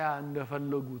ማጥፊያ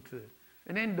እንደፈለጉት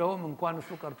እኔ እንደውም እንኳን እሱ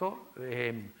ቀርቶ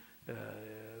ይሄም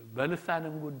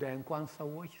በልሳንም ጉዳይ እንኳን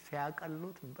ሰዎች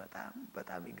ሲያቀሉት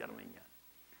በጣም ይገርመኛል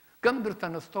ከምድር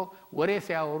ተነስቶ ወሬ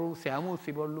ሲያወሩ ሲያሙ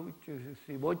ሲበሉ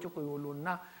ሲቦጭቁ ይውሉና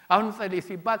አሁን ጸልይ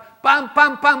ሲባል ፓም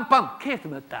ፓም ፓም ፓም ከየት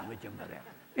መጣ መጀመሪያ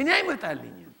እኔ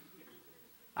አይመጣልኝ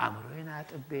አምሮዬን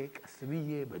አጥቤ ቀስ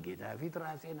ብዬ በጌታ ፊት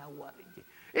ራሴን አዋርጄ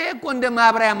ይሄ እኮ እንደ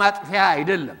ማብሪያ ማጥፊያ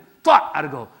አይደለም ቷ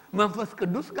አርገው መንፈስ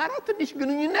ቅዱስ ጋር ትንሽ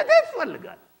ግንኙነት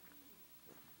ያስፈልጋል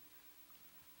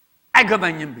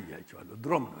አይገባኝም ብያቸዋለሁ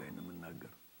ድሮም ነው ይሄን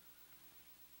የምናገር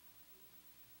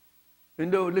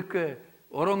እንደው ልክ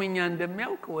ኦሮምኛ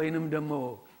እንደሚያውቅ ወይንም ደግሞ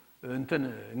እንትን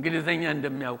እንግሊዘኛ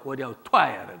እንደሚያውቅ ወዲያው ቷ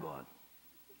ያረጋዋል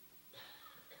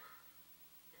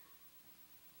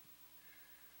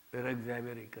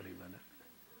እግዚአብሔር ይቅር ይበላል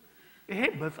ይሄ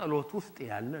በጸሎት ውስጥ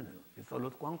ያለ ነው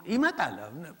የጸሎት ቋንቋ ይመጣል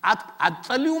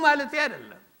አትጸልዩ ማለት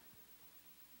አይደለም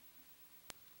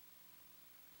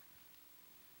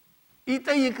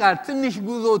ይጠይቃል ትንሽ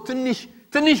ጉዞ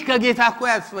ትንሽ ከጌታ እኮ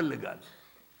ያስፈልጋል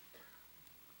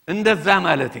እንደዛ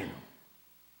ማለት ነው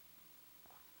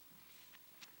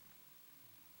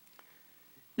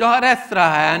ዮሐንስ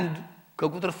 21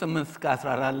 ከቁጥር 8 እስከ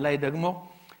 14 ላይ ደግሞ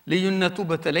ልዩነቱ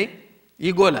በተለይ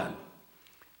ይጎላል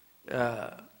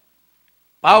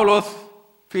ጳውሎስ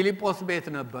ፊልጶስ ቤት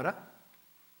ነበረ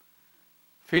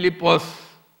ፊልጶስ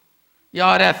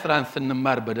የሐዋርያት ሥራን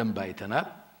ስንማር በደንብ አይተናል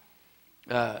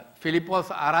ፊልጶስ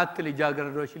 4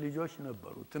 ልጃገረዶች ልጆች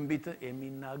ነበሩ ትንቢት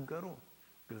የሚናገሩ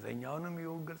ግዘኛውንም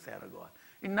ይውግርስ ያደርጋል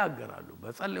ይናገራሉ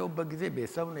በጸለዩበት ጊዜ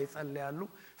ቤተሰብ ነው ይጸልያሉ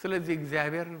ስለዚህ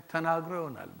እግዚአብሔር ተናግሮ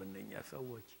ይሆናል በእነኛ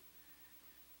ሰዎች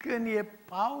ግን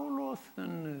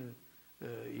የጳውሎስን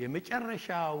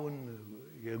የመጨረሻውን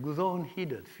የጉዞውን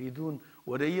ሂደት ፊቱን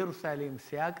ወደ ኢየሩሳሌም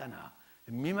ሲያቀና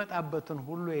የሚመጣበትን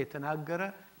ሁሉ የተናገረ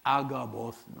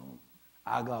አጋቦስ ነው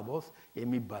አጋቦስ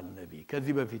የሚባል ነብይ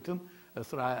ከዚህ በፊትም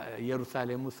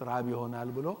ኢየሩሳሌም ውስጥ ራብ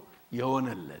ይሆናል ብሎ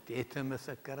የሆነለት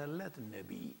የተመሰከረለት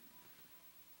ነብይ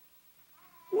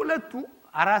ሁለቱ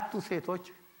አራቱ ሴቶች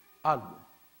አሉ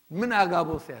ምን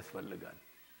አጋቦስ ያስፈልጋል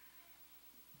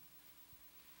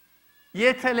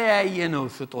የተለያየ ነው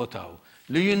ስጦታው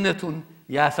ልዩነቱን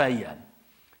ያሳያል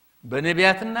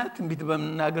በነቢያትና ትንቢት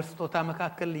በመናገር ስጦታ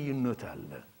መካከል ልዩነት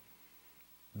አለ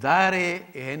ዛሬ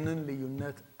ይሄንን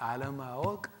ልዩነት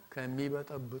አለማወቅ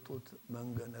ከሚበጠብጡት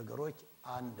ነገሮች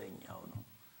አንደኛው ነው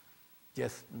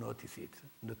just notice it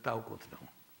እንድታውቁት ነው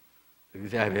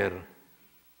እግዚአብሔር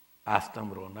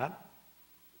አስተምሮናል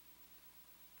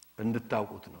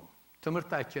እንድታውቁት ነው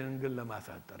ትምህርታችንን ግን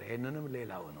ለማሳጠር ይሄንንም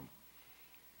ሌላው ነው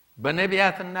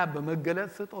በነቢያትና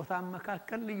በመገለጽ ስጦታ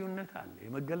መካከል ልዩነት አለ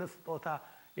የመገለጽ ስጦታ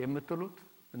የምትሉት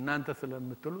እናንተ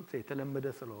ስለምትሉት የተለመደ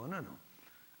ስለሆነ ነው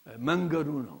መንገዱ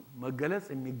ነው መገለጽ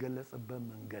የሚገለጽበት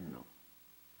መንገድ ነው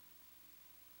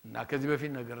እና ከዚህ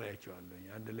በፊት ነገራችኋለሁ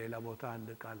አንድ ሌላ ቦታ አንድ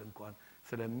ቃል እንኳን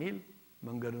ስለሚል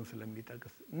መንገዱን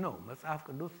ስለሚጠቅስ ነው መጽሐፍ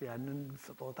ቅዱስ ያንን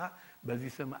ስጦታ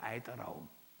በዚህ ስም አይጠራውም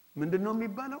ምንድነው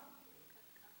የሚባለው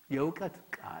የእውቀት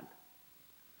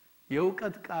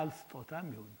ቃል ስጦታም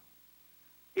ይሁን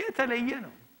የተለየ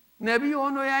ነው ነብይ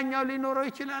ሆኖ ያኛው ሊኖረው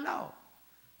ይችላል አዎ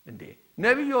እንዴ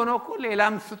ነብይ ሆኖ እኮ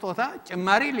ሌላም ስጦታ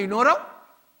ጭማሪ ሊኖረው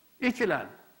ይችላል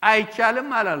አይቻልም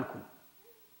አላልኩም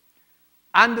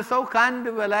አንድ ሰው ከአንድ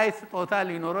በላይ ስጦታ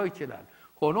ሊኖረው ይችላል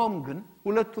ሆኖም ግን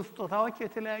ሁለቱ ስጦታዎች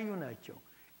የተለያዩ ናቸው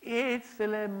ይሄ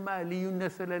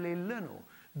ልዩነት ስለሌለ ነው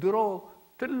ድሮ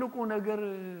ትልቁ ነገር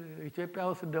ኢትዮጵያ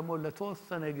ውስጥ ደግሞ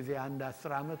ለተወሰነ ጊዜ አንድ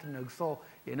 10 አመት ነግሶ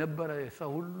የነበረ ሰው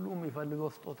ሁሉ የሚፈልገው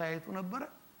ስጦታ የቱ ነበር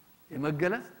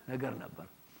የመገለጽ ነገር ነበር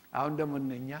አሁን ደግሞ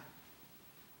እኛ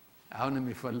አሁን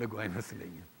የሚፈልገው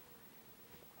አይመስለኝም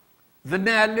ዝና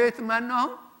ያለው የት ማን ነው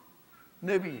አሁን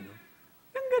ነብይ ነው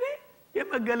እንግዲህ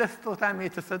የመገለጽ ስጦታም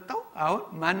የተሰጠው አሁን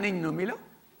ማንኝ ነው የሚለው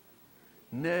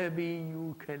ነብዩ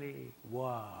ከሌ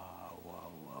ዋው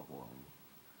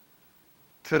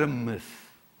ትርምስ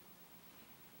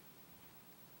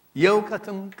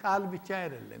የእውቀትም ቃል ብቻ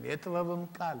አይደለም የጥበብም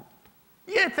ቃል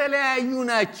የተለያዩ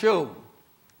ናቸው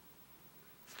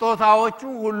ስጦታዎቹ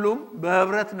ሁሉም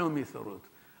በህብረት ነው የሚሰሩት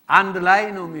አንድ ላይ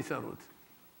ነው የሚሰሩት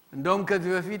እንደውም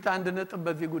ከዚህ በፊት አንድ ነጥብ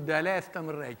በዚህ ጉዳይ ላይ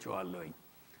አስተምራችኋለሁ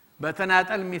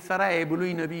በተናጠል የሚሰራ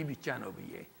የብሉይ ነብይ ብቻ ነው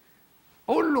ብዬ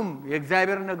ሁሉም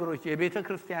የእግዚአብሔር ነገሮች የቤተ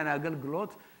ክርስቲያን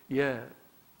አገልግሎት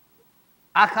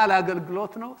የአካል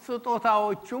አገልግሎት ነው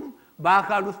ስጦታዎቹም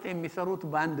በአካል ውስጥ የሚሰሩት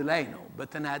በአንድ ላይ ነው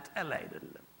በተናጠል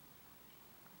አይደለም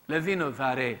ለዚህ ነው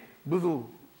ዛሬ ብዙ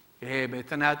ይሄ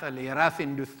በተናጠል የራስ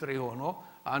ኢንዱስትሪ ሆኖ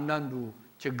አንዳንዱ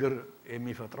ችግር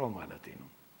የሚፈጥረው ማለት ነው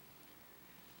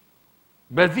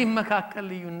በዚህ መካከል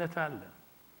ልዩነት አለ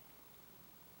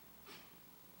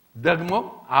ደግሞ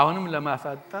አሁንም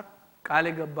ለማሳጠር ቃል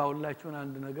የገባውላችሁን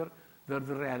አንድ ነገር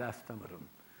ዘርዝሬ ያላስተምርም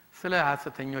ስለ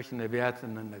ሐሰተኞች ነቢያት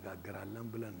እንነጋገራለን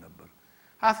ብለን ነበር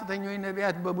ሐሰተኞች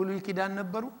ነቢያት በብሉይ ኪዳን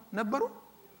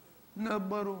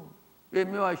ነበሩ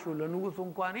የሚዋሹ ለንጉስ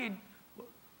እንኳን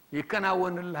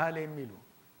ይከናወንልሃል የሚሉ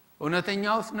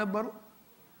እውነተኛውስ ነበሩ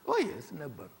ወይስ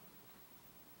ነበሩ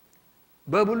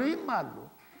በብሉይም አሉ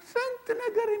ስንት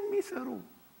ነገር የሚሰሩ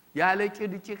ያለ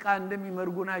ጭቃ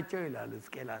እንደሚመርጉ ናቸው ይላል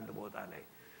ሕዝቅኤል አንድ ቦታ ላይ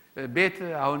ቤት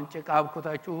አሁን ጭቃ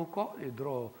አብኩታችሁ እኮ ድሮ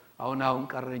አሁን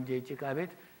ቀረ እንጂ ጭቃ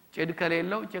ቤት ጭድ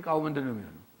ከሌለው ጭቃው ምንድነው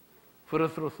የሚሆነው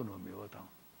ፍርስርሱ ነው የሚወጣው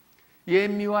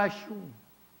የሚዋሹ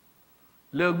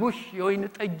ለጉሽ የወይን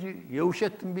ጠጅ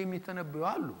የውሸት ትንቢት የተነበዩ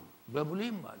አሉ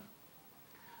በብሉይም አሉ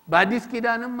በአዲስ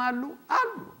ኪዳንም አሉ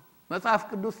መጽሐፍ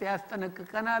ቅዱስ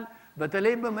ያስጠነቅቀናል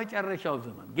በተለይ በመጨረሻው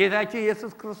ዘመን ጌታችን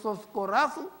ኢየሱስ ክርስቶስ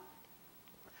ራሱ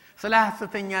ስለ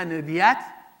ሐሰተኛ ነቢያት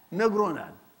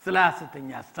ነግሮናል ስለ ሐሰተኛ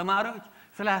አስተማሪዎች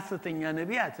ስለ ሐሰተኛ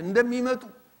ነቢያት እንደሚመጡ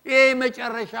ይሄ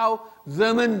መጨረሻው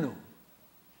ዘመን ነው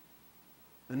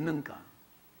እንንቃ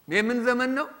የምን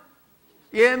ዘመን ነው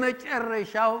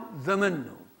የመጨረሻው ዘመን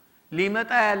ነው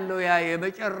ሊመጣ ያለው ያ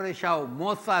የመጨረሻው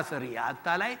ሞሳሰሪ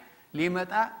አታላይ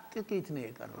ሊመጣ ጥቂት ነው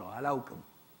የቀረው አላውቅም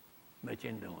መቼ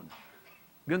እንደሆነ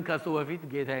ግን ከሱ በፊት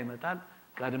ጌታ ይመጣል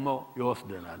ቀድሞ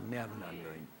ይወስደናል ነው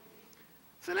ያምናለሁ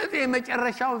ስለዚህ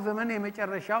የመጨረሻው ዘመን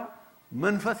የመጨረሻው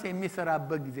መንፈስ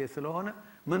የሚሰራበት ጊዜ ስለሆነ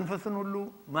መንፈስን ሁሉ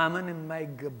ማመን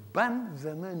የማይገባን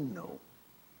ዘመን ነው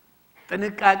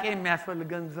ጥንቃቄ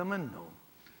የሚያስፈልገን ዘመን ነው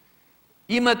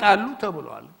ይመጣሉ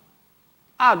ተብሏል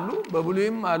አሉ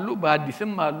በብሉይም አሉ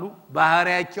በአዲስም አሉ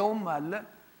ባህሪያቸውም አለ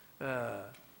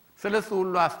ስለሱ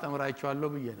ሁሉ አስተምራችኋለሁ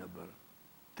ብዬ ነበር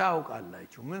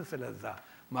ታውቃላችሁ ምን ስለዛ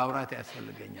ማውራት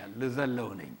ያስፈልገኛል ልዘለው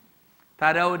ነኝ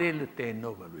ታዲያ ወዴ ልትሄድ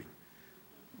ነው በሉኝ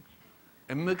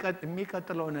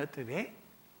የሚቀጥለው ነጥቤ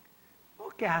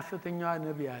ኦኬ ሐሰተኛ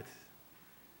ነቢያት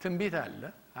ትንቢት አለ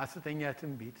ሐሰተኛ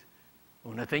ትንቢት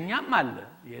እውነተኛም አለ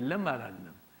የለም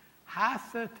አላልንም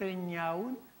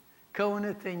ሐሰተኛውን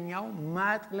ከእውነተኛው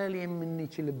ማጥለል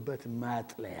የምንችልበት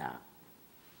ማጥለያ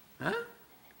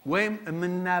ወይም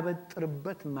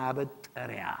የምናበጥርበት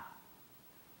ማበጠሪያ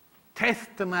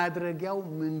ቴስት ማድረጊያው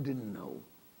ምንድነው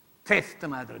ቴስት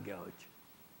ማድረጊያዎች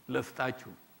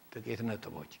ለፍታችሁ ጥቂት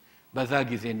ነጥቦች በዛ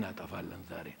ጊዜ እናጠፋለን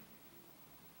ዛሬ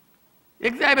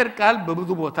የእግዚአብሔር ቃል በብዙ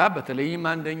ቦታ በተለይም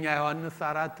አንደኛ ዮሐንስ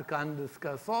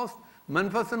 4:1-3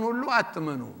 መንፈስን ሁሉ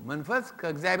አትመኑ መንፈስ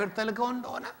ከእግዚአብሔር ተልከው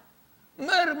እንደሆነ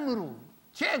መርምሩ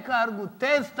ቼክ አርጉ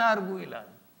ቴስት አርጉ ይላል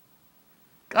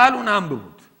ቃሉን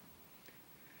አንብቡት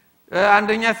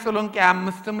አንደኛ ተሰሎንቄ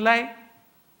 5 ላይ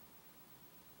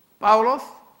ጳውሎስ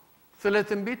ስለ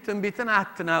ትንቢትን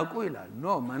አትናቁ ይላል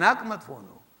ኖ መናቅ መጥፎ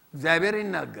ነው እግዚአብሔር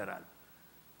ይናገራል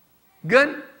ግን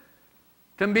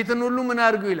ትንቢትን ሁሉ ምን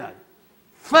አርጉ ይላል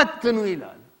ፈትኑ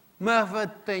ይላል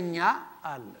መፈተኛ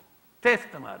አለ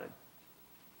ቴስት ማድረግ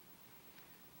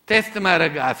ቴስት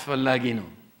ማድረግ አስፈላጊ ነው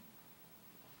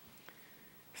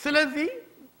ስለዚህ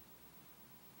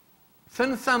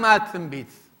ስንሰማ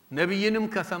ትንቢት ነብይንም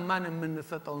ከሰማን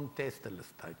የምንሰጠውን ቴስት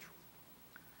ልስታችሁ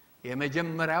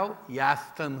የመጀመሪያው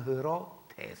ያስተምህሮ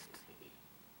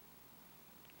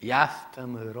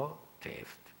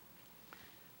ቴስት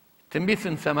ትንቢት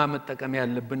ስንሰማ መጠቀም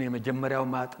ያለብን የመጀመሪያው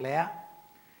ማጥለያ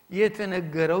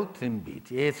የተነገረው ትንቢት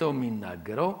ይሄ ሰው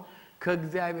የሚናገረው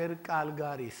ከእግዚአብሔር ቃል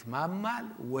ጋር ይስማማል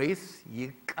ወይስ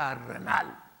ይቃረናል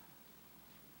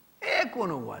እኮ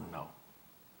ነው ዋናው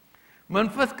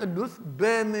መንፈስ ቅዱስ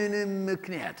በምንም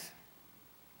ምክንያት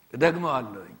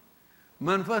ደግመዋለሁ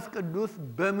መንፈስ ቅዱስ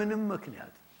በምንም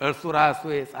ምክንያት እርሱ ራሱ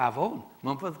የጻፈውን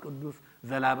መንፈስ ቅዱስ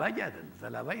ዘላባጅ አይደል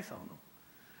ዘላባይ ሰው ነው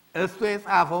እሱ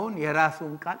የጻፈውን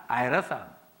የራሱን ቃል አይረሳም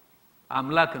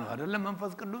አምላክ ነው አይደል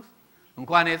መንፈስ ቅዱስ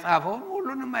እንኳን የጻፈውን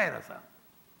ሁሉንም አይረሳም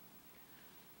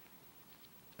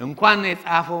እንኳን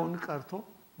የጻፈውን ቀርቶ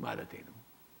ማለት ነው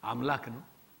አምላክ ነው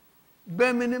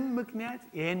በምንም ምክንያት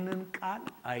ይሄንን ቃል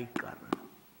አይቃረንም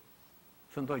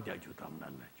ስንቶቻችሁ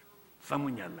ታምናላችሁ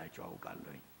ሰሙኛላችሁ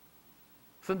አውቃለሁ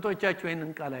ስንቶቻችሁ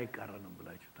ይሄንን ቃል አይቃረንም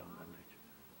ብላችሁ ታምናላችሁ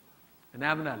እኔ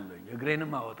አምናለሁ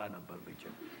እግሬንም አወጣ ነበር ብቻ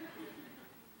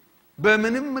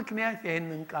በምንም ምክንያት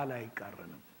ይሄንን ቃል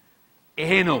አይቃረንም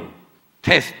ይሄ ነው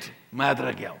ቴስት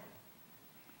ማድረጊያው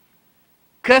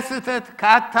ከስተት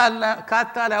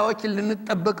ካታላዎች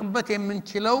ልንጠበቅበት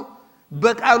የምንችለው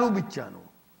በቃሉ ብቻ ነው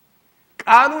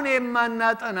ቃሉን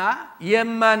የማናጠና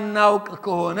የማናውቅ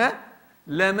ከሆነ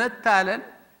ለመታለል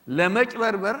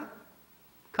ለመጭበርበር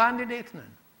ካንዲዴት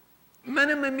ነን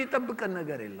ምንም የሚጠብቀን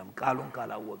ነገር የለም ቃሉን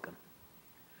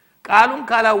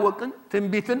ካላወቅን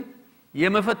ትንቢትን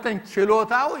የመፈተን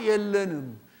ችሎታው የለንም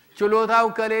ችሎታው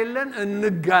ከሌለን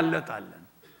እንጋለጣለን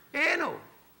ይሄ ነው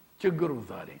ችግሩ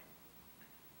ዛሬ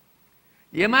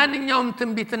የማንኛውም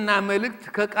ትንቢትና መልእክት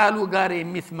ከቃሉ ጋር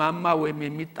የሚስማማ ወይም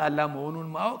የሚጣላ መሆኑን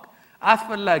ማወቅ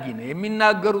አስፈላጊ ነው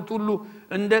የሚናገሩት ሁሉ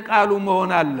እንደ ቃሉ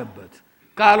መሆን አለበት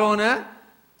ካልሆነ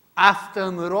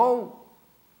አስተምሮ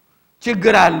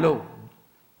ችግር አለው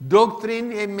ዶክትሪን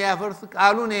የሚያፈርስ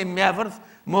ቃሉን የሚያፈርስ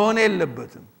መሆን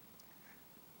የለበትም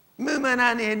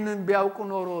ምዕመናን ይሄንን ቢያውቁ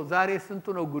ኖሮ ዛሬ ስንቱ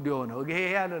ነው ጉድ የሆነው ይሄ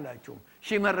ያለላችሁ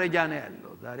መረጃ ነው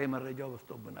ያለው ዛሬ መረጃው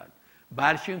በስቶብናል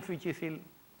ባልሽን ፍቺ ሲል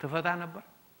ተፈታ ነበር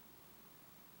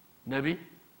ነብይ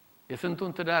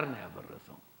የስንቱን ትዳር ነው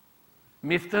ያፈረሰው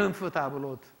ሚስትህን ፍታ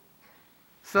ብሎት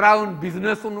ስራውን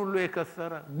ቢዝነሱን ሁሉ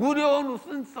የከሰረ ጉድ የሆኑ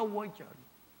ስንት ሰዎች አሉ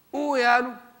ያሉ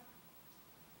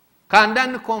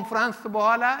ካንዳን ኮንፈረንስ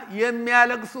በኋላ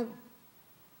የሚያለቅሱ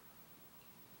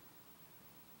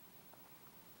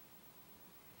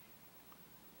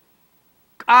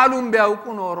ቃሉን ቢያውቁ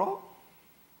ኖሮ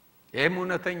ይሄም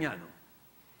እውነተኛ ነው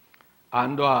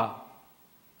አንዷ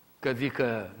ከዚህ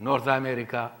ከኖርዝ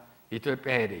አሜሪካ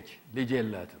ኢትዮጵያ ሄደች ልጅ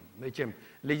የላትም መቼም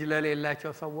ልጅ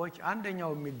ለሌላቸው ሰዎች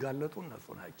አንደኛው የሚጋለጡ እነሱ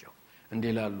ናቸው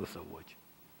እንዲላሉ ሰዎች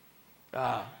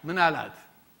ምን አላት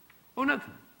እውነት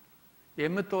ነው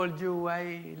የምትወልጂው አይ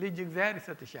ልጅ እግዚአብሔር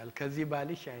ይሰጥሻል ከዚህ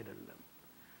ባልሽ አይደለም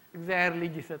እግዚአብሔር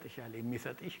ልጅ ይሰጥሻል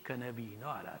የሚሰጥሽ ከነብይ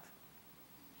ነው አላት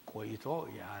ቆይቶ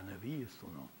ያ ነብይ እሱ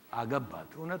ነው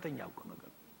አገባት እውነተኛ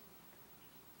ነገር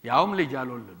ያውም ልጅ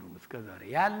አልወለዱም እስከዛሬ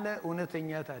ያለ እውነተኛ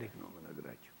ታሪክ ነው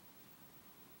መነግራችሁ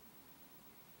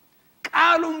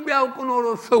ቃሉን ቢያውቁ ኖሮ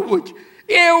ሰዎች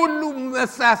ይሄ ሁሉ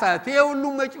መሳሳት ይሄ ሁሉ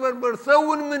መጭበርበር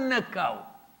ሰውን ምን ነካው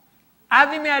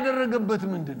አዚም ያደረገበት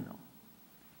ምንድነው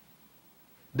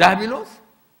ዳቢሎስ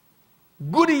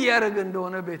ጉድ ያረገ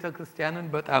እንደሆነ ቤተክርስቲያንን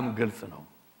በጣም ግልጽ ነው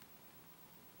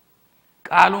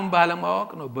ቃሉን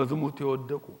ባለማወቅ ነው በዝሙት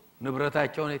የወደቁ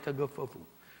ንብረታቸውን የተገፈፉ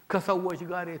ከሰዎች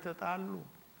ጋር የተጣሉ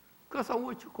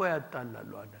ከሰዎች እኮ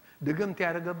ያጣላሉ አለ ድግምት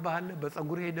ያረጋባለ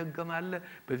በፀጉሬ ይደገማለ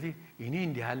በዚህ እኔ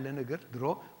እንዲህ ያለ ነገር ድሮ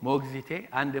ሞግዚቴ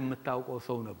አንድ የምታውቀው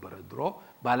ሰው ነበር ድሮ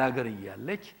ባላገር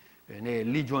ይያለች እኔ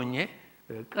ልጆኜ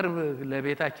ቅርብ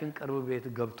ለቤታችን ቅርብ ቤት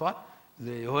ገብቷል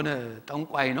የሆነ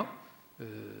ጠንቋይ ነው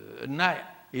እና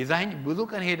ይዛኝ ብዙ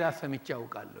ቀን ሄዳ ሰምቼ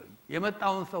አውቃለሁ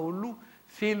የመጣውን ሰው ሁሉ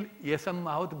ሲል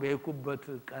የሰማሁት በየኩበት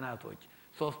ቀናቶች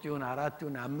 3 ይሁን 4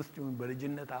 ይሁን 5 ይሁን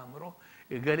በልጅነት አምሮ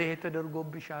እገሌ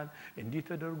ተደርጎብሻል እንዲ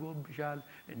ተደርጎብሻል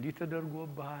እንዲ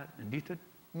ተደርጎብሃል እንዲ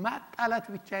ማጣላት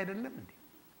ብቻ አይደለም እንዴ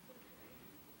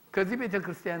ከዚህ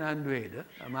ቤተክርስቲያን አንዱ ሄደ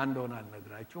ማን እንደሆነ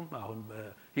አልነግራችሁም አሁን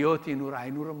በህይወት ይኑር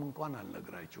አይኑርም እንኳን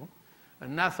አልነግራችሁም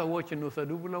እና ሰዎች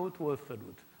እንወሰዱ ብለው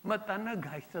ወሰዱት መጣና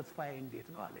ጋሽ ተስፋዬ እንዴት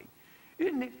ነው አለኝ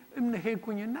እነ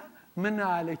ሄኩኝና ምን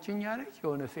አለችኝ አለች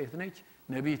የሆነ ሴት ነች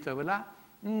ነብይ ተብላ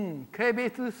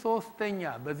ከቤት ሶስተኛ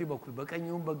በዚህ በኩል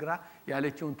በቀኙም በግራ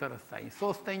ያለችውን ተረሳኝ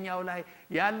ሶስተኛው ላይ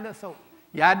ያለ ሰው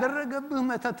ያደረገብህ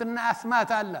መተትና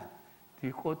አስማት አለ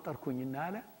ይቆጠርኩኝና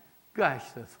አለ ጋሽ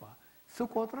ተስፋ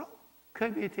ስቆጥረው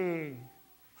ከቤቴ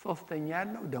ሶስተኛ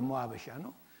ያለው ደሞ አበሻ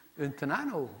ነው እንትና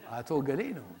ነው አቶ ገሌ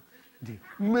ነው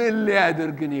ምን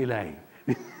ሊያደርግ እኔ ላይ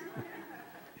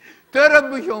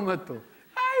ተረብሾ መጥቶ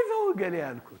አይዞህ ገሌ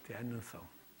ያልኩት ያንን ሰው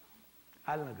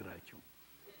አልነግራቸው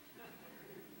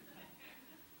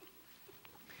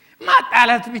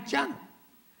ማጣላት ብቻ ነው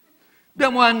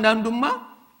ደሞ አንዳንዱማ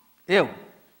ይው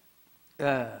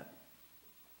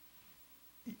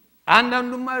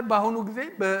አንዳንዱማ ባሁኑ ጊዜ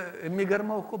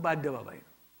በሚገርመው እኮ በአደባባይ ነው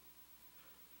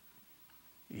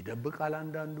ይደብቃል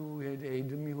አንዳንዱ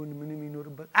ሄድም ይሁን ምንም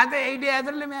ይኖርበት አንተ ሄድ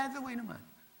ያዘለም ያዘ ወይንም ማለት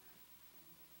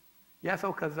ያ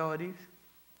ሰው ከዛ ወዲህ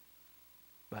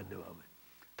በአደባባይ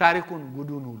ታሪኩን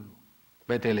ጉዱን ሁሉ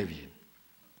በቴሌቪዥን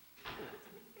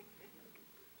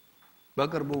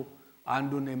በቅርቡ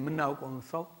አንዱን የምናውቀው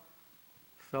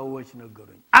ሰዎች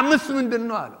ነገሩኝ አምስት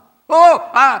ምንድነው አለው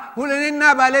ሁለኔና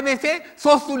ባለቤቴ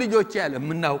ሶስቱ ልጆች ያለ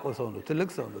የምናውቀው ሰው ነው ትልቅ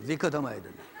ሰው ነው እዚህ ከተማ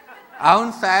አይደለም አሁን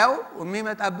ሳያው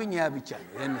የሚመጣብኝ ያ ብቻ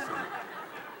ነው የነሱ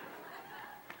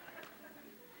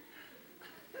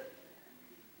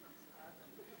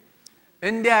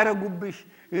እንዲያረጉብሽ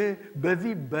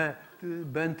በዚህ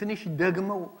በእንትንሽ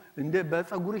ደግመው እንደ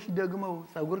በፀጉርሽ ደግመው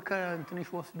ፀጉር ከእንትንሽ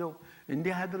ወስደው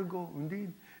እንዲህ አድርገው እንዲህ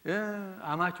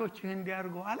አማቾች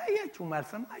እንዲያርገው አላያችሁም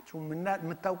አልሰማችሁም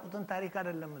የምታውቁትን ታሪክ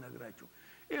አይደለም ነግራችሁ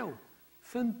ይው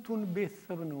ስንቱን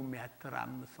ቤተሰብ ነው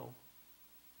የሚያተራምሰው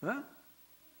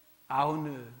አሁን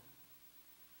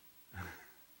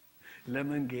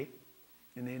ለመንጌ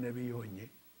እኔ ነብይ ሆኜ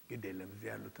ግዴለም እዚህ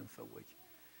ያሉትን ሰዎች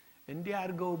እንዲህ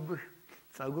አርገውብህ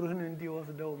ፀጉርህን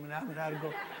እንዲወስደው ምናምን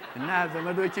አርገው እና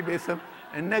ዘመዶች ቤተሰብ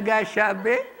እነጋሻቤ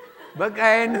በቃ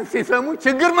ይሄንን ሲሰሙ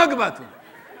ችግር መግባቱ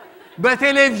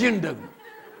በቴሌቪዥን ደግሞ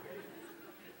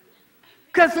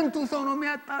ከስንቱ ሰው ነው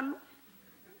የሚያጣሉ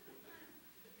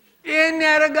ይሄን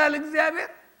ያረጋል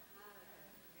እግዚአብሔር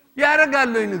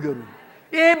ያረጋል ወይ ንገሩ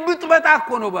ይሄ ብጥበጣ እኮ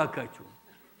ነው ባካችሁ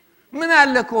ምን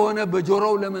አለ ከሆነ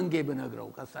በጆሮው ለመንጌ በነግረው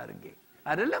ከሳርጌ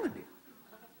አይደለም እንዴ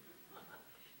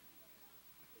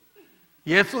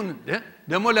የሱን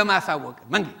ደሞ ለማሳወቅ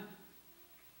መንጌ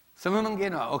ስም መንጌ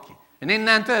ነው ኦኬ እኔ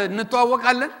እናንተ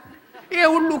እንተዋወቃለን ይሄ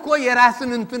ሁሉ እኮ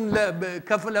የራስን እንትን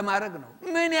ከፍ ለማድረግ ነው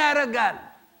ምን ያረጋል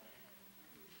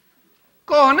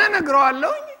ከሆነ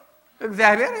ነግረዋለሁ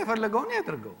እግዚአብሔር የፈለገውን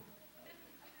ያድርገው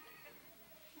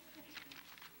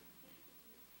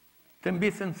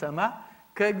ትንቢት ስንሰማ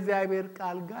ከእግዚአብሔር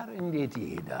ቃል ጋር እንዴት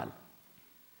ይሄዳል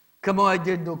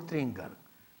ከመዋጀት ዶክትሪን ጋር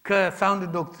ከሳውንድ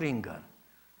ዶክትሪን ጋር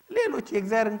ሌሎች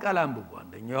የእግዚአብሔርን ቃል አንብቡ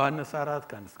አንደኛ ዮሐንስ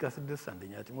 4:1-6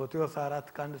 አንደኛ ጢሞቴዎስ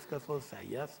 4:1-3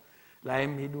 ኢሳይያስ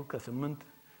ላይም ሄዱ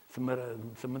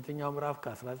ከ8ኛው ምዕራፍ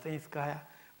ከ19-20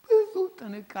 ብዙ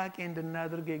ጥንቃቄ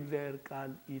እንድናደርግ የእግዚአብሔር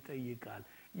ቃል ይጠይቃል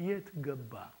የት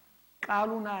ገባ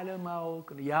ቃሉን አለማወቅ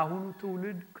ያሁኑ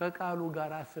ትውልድ ከቃሉ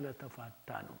ጋር ስለተፋታ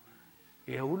ነው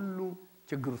ይሄ ሁሉ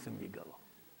ችግር ውስጥ የሚገባው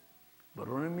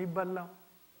በሮን የሚበላው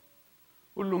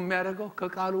ሁሉ የሚያደርገው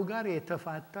ከቃሉ ጋር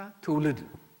የተፋታ ትውልድ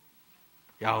ነው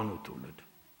ያሁኑ ትውልድ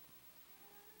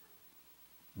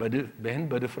በህን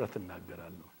በድፍረት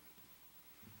እናገራለሁ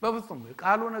በፍጹም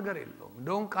ቃሉ ነገር የለውም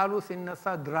እንደውም ቃሉ ሲነሳ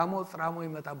ድራሞ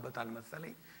ይመጣበታል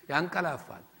መሰለኝ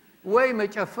ያንቀላፋል ወይ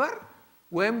መጨፈር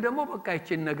ወይም ደግሞ በቃ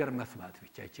እቺን ነገር መስማት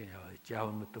ብቻ እቺን ያው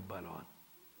የምትባለዋን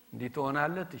እንዴት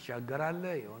ሆናለህ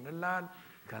ትሻገራለህ ይሆንልሃል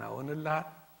ከናውንልሃል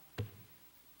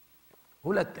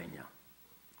ሁለተኛ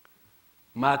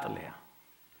ማጥለያ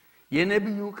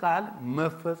የነብዩ ቃል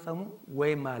መፈጸሙ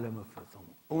ወይ ማለመፈጸሙ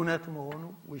እውነት መሆኑ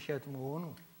ውሸት መሆኑ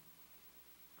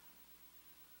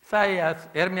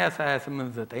ኤርምያስ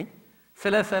 28:9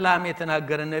 ስለ ሰላም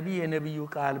የተናገረ ነብይ የነብዩ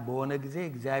ቃል በሆነ ጊዜ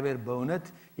እግዚአብሔር በእውነት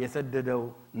የሰደደው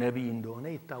ነብይ እንደሆነ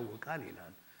ይታወቃል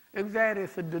ይላል እግዚአብሔር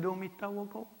የሰደደው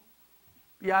የሚታወቀው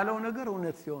ያለው ነገር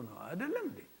እውነት ሲሆን ነው አይደለም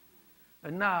እንዴ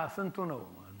እና ስንቱ ነው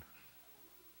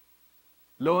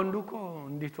ለወንዱኮ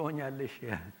እንዴት ሆኛለሽ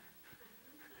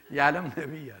ያለም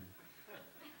ነብይ ያለ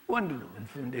ወንድ ነው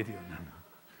እንዴት ይሆናል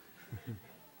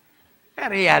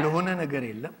አረ ያልሆነ ነገር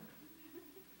የለም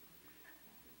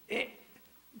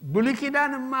ብሉይ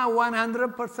ኪዳንማ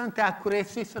 100%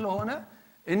 አኩሬሲ ስለሆነ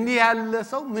እንዲህ ያለ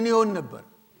ሰው ምን ይሆን ነበር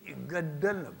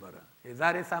ይገደል ነበር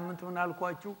የዛሬ ሳምንት ምን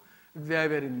አልኳችሁ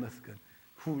እግዚአብሔር ይመስገን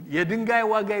የድንጋይ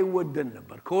ዋጋ ይወደድ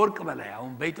ነበር ከወርቅ በላይ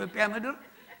አሁን በኢትዮጵያ ምድር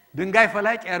ድንጋይ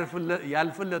ፈላጭ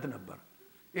ያልፍለት ነበር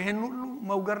ይሄን ሁሉ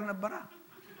መውገር ነበር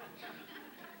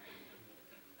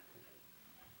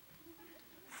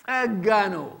ጸጋ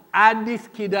ነው አዲስ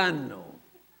ኪዳን ነው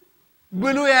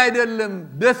ብሉይ አይደለም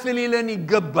ደስ ሊለን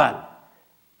ይገባል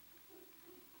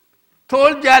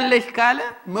ተወልጃለሽ ካለ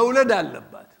መውለድ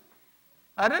አለባት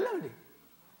አይደለም እንዴ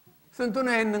ስንቱ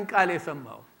ነው ይሄንን ቃል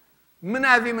የሰማው ምን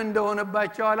አዚም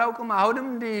እንደሆነባቸው አላውቅም አሁንም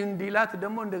እንዲላት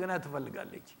ደግሞ እንደገና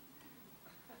ትፈልጋለች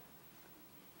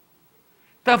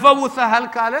ተፈውሰሃል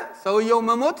ካለ ሰውየው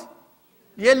መሞት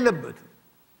የለበትም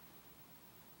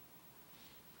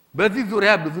በዚህ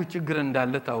ዙሪያ ብዙ ችግር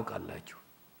እንዳለ ታውቃላችሁ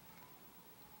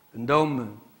እንደውም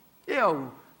ያው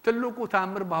ትልቁ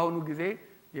ታምር በአሁኑ ጊዜ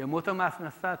የሞተ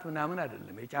ማስነሳት ምናምን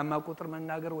አይደለም የጫማ ቁጥር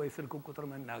መናገር ወይ ስልክ ቁጥር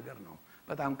መናገር ነው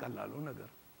በጣም ቀላሉ ነገር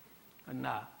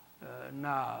እና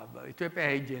በኢትዮጵያ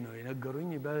ሄጄ ነው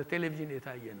የነገሩኝ በቴሌቪዥን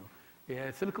የታየ ነው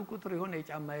የስልክ ቁጥር ይሆን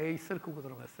የጫማ የስልክ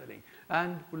ቁጥር መሰለኝ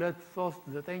 1 2 3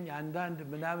 9 1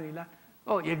 ምናምን ይላል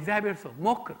የእግዚአብሔር ሰው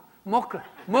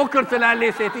ሞክር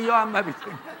ትላለች ሴትየዋ አማቢት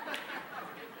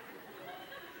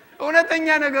እውነተኛ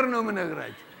ነገር ነው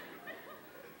የምነግራችሁ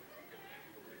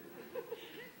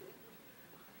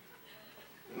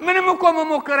ምንም እኮ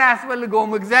መሞከር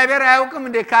አያስፈልገውም እግዚአብሔር አያውቅም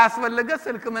እንደ ካስፈልገ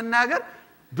ስልክ መናገር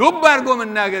ዱብ አድርጎ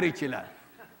መናገር ይችላል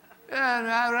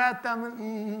አራታ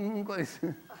ቆይስ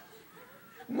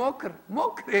ሞክር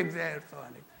እግዚአብሔር ሰው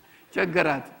አለ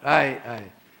ቸገራት አይ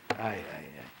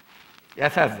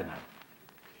ያሳዝናል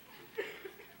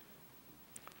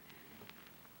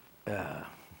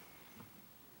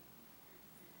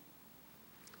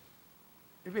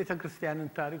የቤተ ክርስቲያንን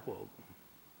ታሪክ ወቁ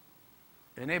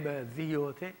እኔ በዚህ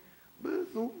ህይወቴ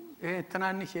ብዙ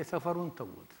ትናንሽ የሰፈሩን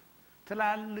ተውት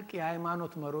ትላልቅ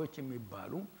የሃይማኖት መሪዎች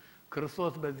የሚባሉ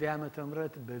ክርስቶስ በዚህ ዓመተ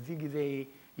ምህረት በዚህ ጊዜ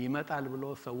ይመጣል ብሎ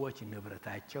ሰዎች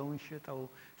ንብረታቸውን ሽጠው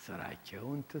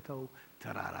ስራቸውን ትተው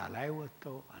ተራራ ላይ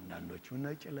ወጥተው አንዳንዶቹ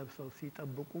ነጭ ለብሰው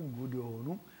ሲጠብቁ ጉድ የሆኑ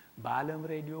በዓለም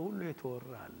ሬዲዮ ሁሉ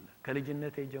የተወራል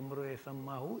ከልጅነቴ ጀምሮ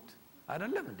የሰማሁት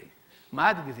አይደለም እንዴ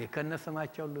ማት ጊዜ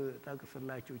ከነሰማቸው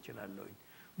ልጠቅስላችሁ ይችላልኝ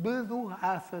ብዙ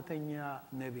ሐሰተኛ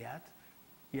ነቢያት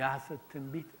የሐሰት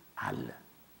ትንቢት አለ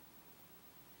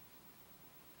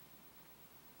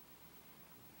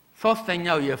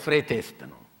ሶስተኛው የፍሬ ቴስት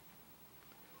ነው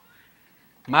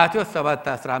ማቴዎስ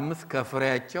 7:15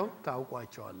 ከፍሬያቸው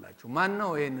ታውቋቸዋላችሁ ማን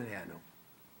ነው ይሄንን ያለው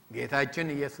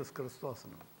ጌታችን ኢየሱስ ክርስቶስ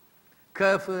ነው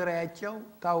ከፍሬያቸው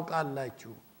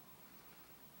ታውቃላችሁ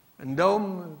እንደውም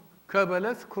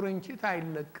ከበለስ ኩርንችት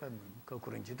አይለቀምም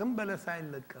ከኩርንችትም በለስ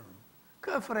አይለቀምም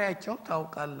ከፍሬያቸው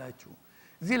ታውቃላችሁ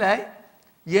እዚህ ላይ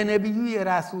የነብዩ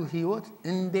የራሱ ህይወት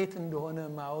እንዴት እንደሆነ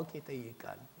ማወቅ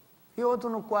ይጠይቃል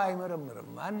ህይወቱን እኮ አይመረምርም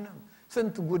ማንንም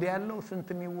ስንት ጉድ ያለው ስንት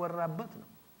የሚወራበት ነው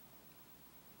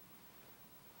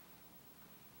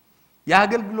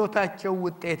የአገልግሎታቸው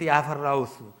ውጤት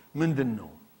ያፈራውስ ምንድነው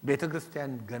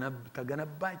ቤተክርስቲያን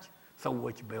ተገነባች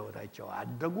ሰዎች በህይወታቸው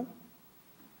አደጉ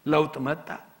ለውጥ መጣ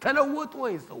ተለወጡ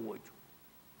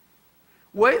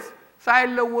ወይስ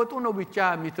ሳይለወጡ ነው ብቻ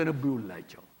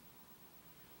የሚተነብዩላቸው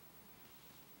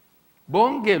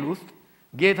በወንጌል ውስጥ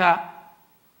ጌታ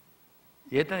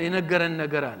የነገረን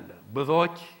ነገር አለ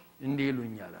ብዙዎች እንዲህ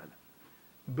ይሉኛል አለ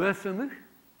በስምህ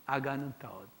አጋንንት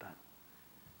አወጣን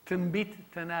ትንቢት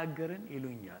ተናገርን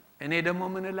ይሉኛል እኔ ደግሞ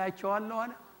ምን እላቸዋለሁ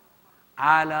አለ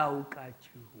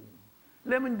አላውቃችሁም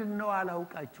ለምንድነው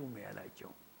አላውቃችሁም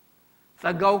ያላቸው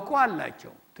ጸጋው እኮ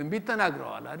አላቸው ትንቢት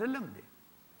ተናግረዋል አይደለም እንዴ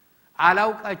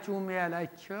አላውቃችሁም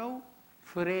ያላቸው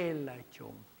ፍሬ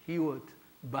የላቸውም ህይወት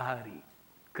ባህሪ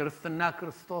ክርስትና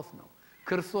ክርስቶስ ነው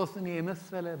ክርስቶስን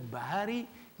የመሰለ ባህሪ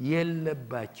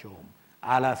የለባቸውም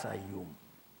አላሳዩም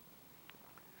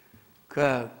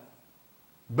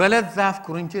ከበለስ ዛፍ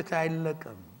ኩርንችት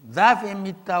አይለቀም ዛፍ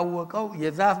የሚታወቀው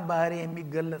የዛፍ ባህሪ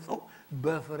የሚገለጸው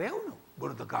በፍሬው ነው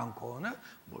ብርቱካን ከሆነ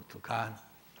ብርቱካን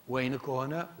ወይን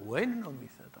ከሆነ ወይን ነው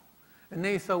የሚሰጠው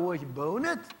እነዚህ ሰዎች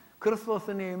በእውነት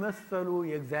ክርስቶስን የመሰሉ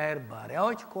የእግዚአብሔር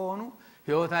ባሪያዎች ከሆኑ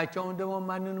ህይወታቸውን ደግሞ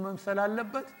ማንንም መምሰል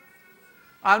አለበት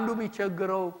አንዱ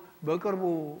ቢቸግረው በቅርቡ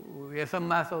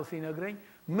የሰማ ሰው ሲነግረኝ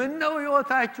ምን ነው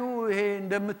ህይወታችሁ ይሄ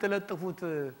እንደምትለጥፉት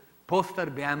ፖስተር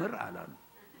ቢያምር አላሉ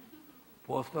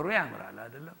ፖስተሩ ያምራል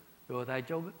አይደለም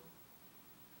ህይወታቸው ግን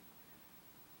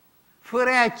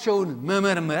ፍሬያቸውን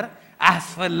መመርመር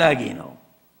አስፈላጊ ነው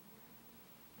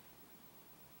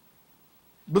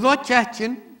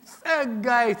ብዙዎቻችን ጸጋ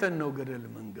አይተን ነው ገደል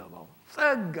መንገባው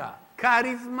ጸጋ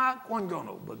ካሪዝማ ቆንጆ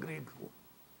ነው በግሪኩ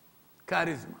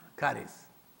ካሪዝ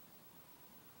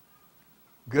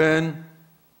ግን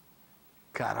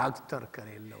ካራክተር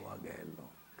ከሌለ ዋጋ የለው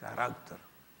ካራክተር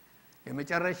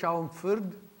የመጨረሻውን ፍርድ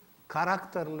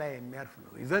ካራክተር ላይ የሚያርፍ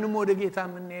ነው ይዘንም ወደ ጌታ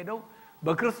የምንሄደው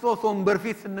በክርስቶስ ወንበር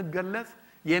ፊት ስንገለጽ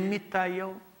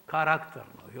የሚታየው ካራክተር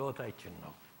ነው ህይወታችን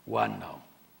ነው ዋናው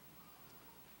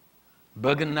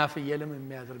በግና ፍየልም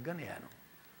የሚያደርገን ያ ነው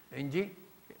እንጂ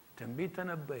ትንቢት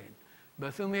ተነበየን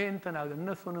በስሜን ተናገር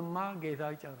እነሱንማ ጌታ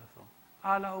ጨረሰው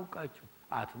አላውቃችሁ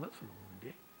አትመስሉም እንዴ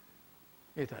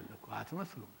የታለኩ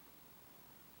አትመስሉም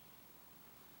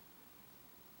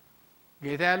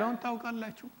ጌታ ያለውን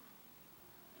ታውቃላችሁ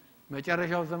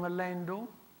መጨረሻው ዘመን ላይ እንደው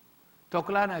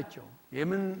ተኩላ ናቸው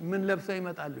ምን ለብሰው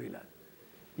ይመጣሉ ይላል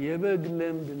የበግ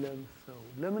ለምድ ለብሰው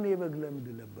ለምን የበግ ለምድ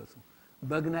ለበሱ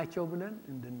በግ ናቸው ብለን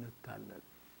እንድንታለል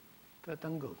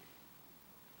ተጠንቀቁ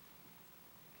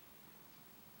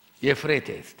የፍሬ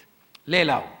ቴስት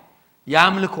ሌላው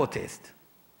የአምልኮ ቴስት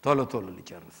ቶሎ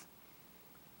ልጨርስ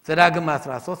ዘዳግም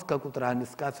 13 ከቁጥር 1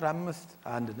 እስከ 15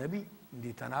 አንድ ነብይ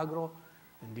እንዲህ ተናግሮ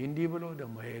እንዲህ ብሎ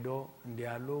ደሞ ሄዶ እንዲህ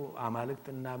ያሉ አማልክት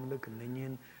እናምልክ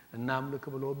እነኚህን እናምልክ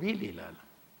ብሎ ቢል ይላል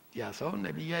ያ ሰው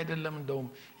ነብይ አይደለም እንደውም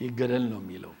ይገደል ነው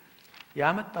የሚለው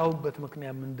ያመጣውበት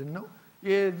ምክንያት ምንድነው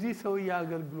የዚህ ሰው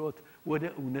ያገልግሎት ወደ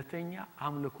እውነተኛ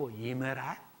አምልኮ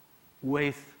ይመራል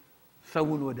ወይስ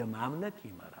ሰውን ወደ ማምለክ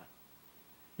ይመራል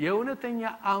የእውነተኛ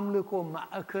አምልኮ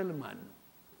ማዕከል ማን ነው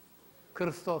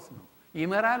ክርስቶስ ነው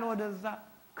ይመራል ወደዛ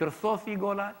ክርስቶስ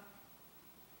ይጎላል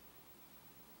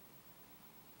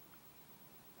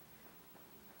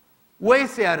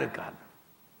ወይስ ያርቃል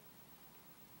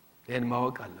ይሄን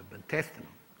ማወቅ አለብን ቴስት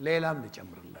ነው ሌላም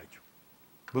ልጨምርላችሁ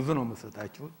ብዙ ነው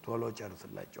መስጣችሁ ቶሎ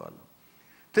ጨርስላችኋለሁ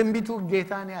ትንቢቱ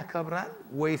ጌታን ያከብራል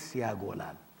ወይስ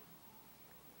ያጎላል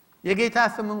የጌታ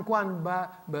ስም እንኳን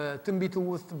በትንቢቱ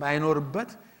ውስጥ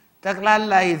ባይኖርበት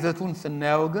ጠቅላላ ይዘቱን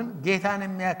ስናየው ግን ጌታን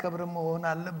የሚያከብር መሆን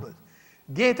አለበት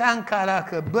ጌታን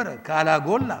ካላከበረ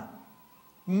ካላጎላ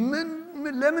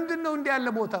ለምንድነው እንዲህ ያለ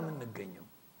ቦታ ምን እንገኘው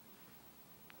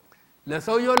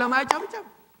ለሰውየው ለማጨብጨብ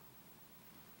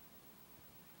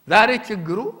ዛሬ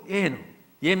ችግሩ ይሄ ነው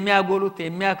የሚያጎሉት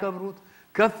የሚያከብሩት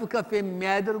ከፍ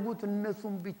የሚያደርጉት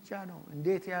እነሱም ብቻ ነው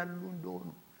እንዴት ያሉ እንደሆኑ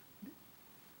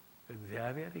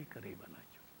እግዚአብሔር ይቅር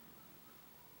ይበላቸው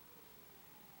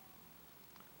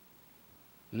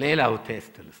ሌላው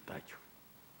ቴስት ልስጣችሁ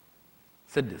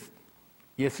 6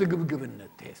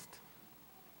 የስግብግብነት ቴስት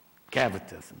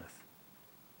covetousness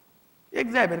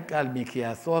የእግዚአብሔር ቃል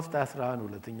ሚክያስ 3:11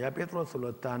 ሁለተኛ ጴጥሮስ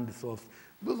 2:1-3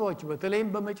 ብዙዎች በተለይም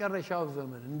በመጨረሻው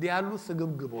ዘመን እንዲያሉ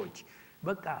ስግብግቦች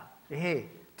በቃ ይሄ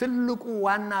ትልቁ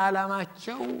ዋና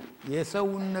ዓላማቸው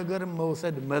የሰውን ነገር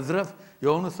መውሰድ መዝረፍ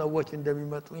የሆኑ ሰዎች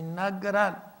እንደሚመጡ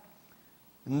ይናገራል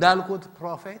እንዳልኩት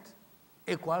ፕሮፌት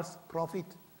ኢኳልስ ፕሮፊት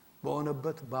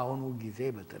በሆነበት ባሁኑ ጊዜ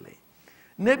በተለይ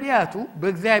ነቢያቱ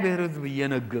በእግዚአብሔር ሕዝብ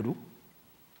እየነገዱ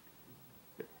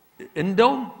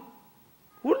እንደውም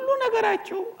ሁሉ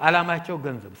ነገራቸው ዓላማቸው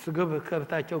ገንዘብ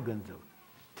ስግብግብታቸው ገንዘብ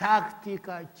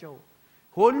ታክቲካቸው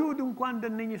ሆሊውድ እንኳን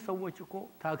እንደነኚህ ሰዎች እኮ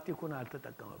ታክቲኩን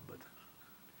አልተጠቀመበትም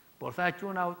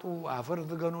ቦርሳቸውን አውጡ አፈር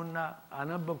ዝገኑና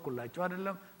አነበብኩላችሁ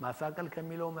አይደለም ማሳቀል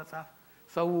ከሚለው መጽሐፍ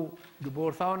ሰው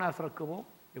ቦርሳውን አስረክቦ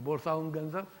የቦርሳውን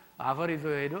ገንዘብ አፈር ይዞ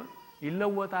ሄዶ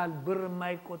ይለወጣል ብር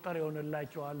የማይቆጠር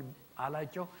ይሆንላቸዋል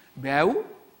አላቸው ቢያዩ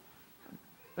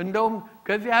እንደውም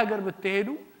ከዚህ ሀገር ብትሄዱ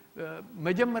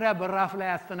መጀመሪያ በራፍ ላይ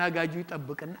አስተናጋጁ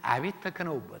ይጠብቅና አቤት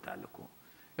ተከነውበታል እኮ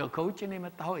ከውጭ ነው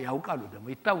የመጣው ያውቃሉ ደግሞ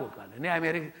ይታወቃል እኔ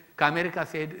ከአሜሪካ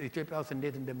ሲሄድ ኢትዮጵያ ውስጥ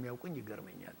እንዴት እንደሚያውቁኝ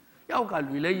ይገርመኛል ያውቃሉ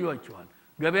ይለዩዋቸዋል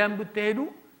ገበያም ብትሄዱ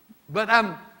በጣም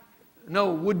ነው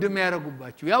ውድ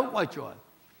የሚያረጉባችሁ ያውቋቸዋል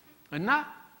እና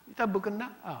ይጠብቅና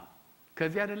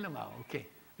ከዚህ አይደለም ኦኬ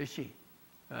እሺ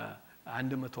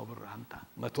 100 ብር አምጣ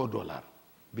 $100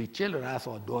 ቢችል ራሱ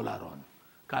ዶላር ሆነ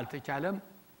ካልተቻለም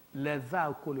ለዛ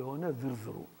እኩል የሆነ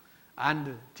ዝርዝሩ አንድ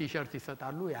ቲሸርት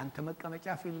ይሰጣሉ ያንተ መቀመጫ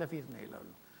ፊት ለፊት ነው ይላሉ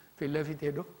ፊት ለፊት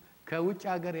ሄዶ ከውጭ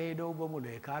ሀገር ሄደው በሙሉ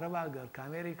ከአረብ ሀገር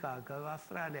ከአሜሪካ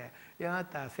ከአውስትራሊያ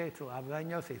የመጣ ሴት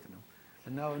አብዛኛው ሴት ነው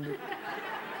እና ወንዱ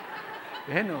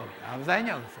ይሄ ነው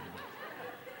አብዛኛው ሴት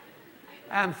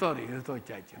I'm sorry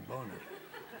እህቶቻችን በእውነት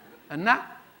እና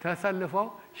ተሰልፈው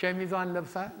ሸሚዟን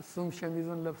ለብሳ እሱም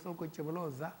ሸሚዙን ለብሰው ቁጭ ብለው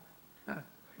እዛ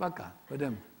በቃ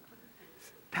በደም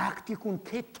ታክቲኩን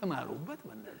ከተማሩበት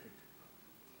በእነዚህ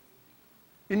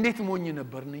እንዴት ሞኝ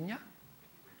ነበርንኛ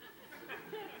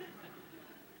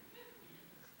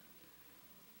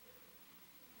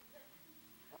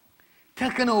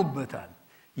ተከነውበታል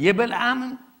የበልዓም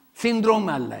ሲንድሮም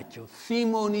አላቸው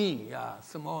ሲሞኒ ያ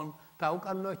ስሞን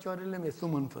ታውቃላችሁ አይደለም የሱ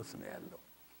መንፈስ ነው ያለው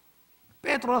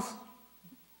ጴጥሮስ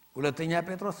ሁለተኛ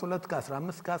ጴጥሮስ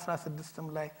 2:15-16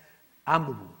 ላይ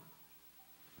አንብቡ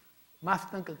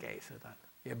ማስጠንቀቂያ ይሰጣል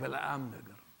የበልዓም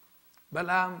ነገር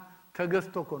በልዓም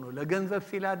ተገዝቶ ነው ለገንዘብ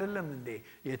ሲል አይደለም እንዴ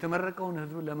የተመረቀውን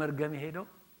ህዝብ ለመርገም ሄደው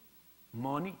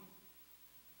ሞኒ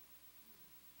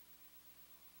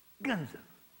ገንዘብ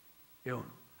ይሁን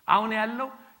አሁን ያለው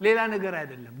ሌላ ነገር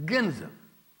አይደለም ገንዘብ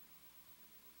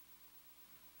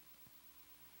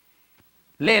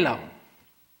ሌላው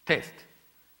ቴስት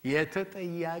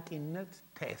የተጠያቂነት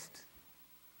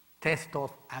ቴስት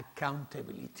ኦፍ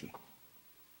አካውንታቢሊቲ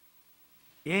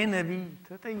የነቢ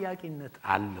ተጠያቂነት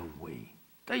አለው ወይ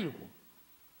ጠይቁ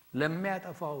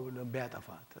ለሚያጠፋው ለሚያጠፋ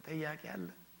ተጠያቂ አለ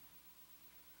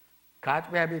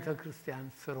ከአጥቢያ ቤተክርስቲያን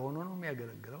ስር ሆኖ ነው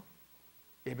የሚያገለግለው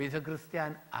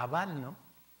የቤተክርስቲያን አባል ነው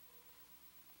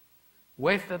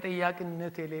ወይስ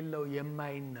ተጠያቂነት የሌለው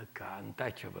የማይነካ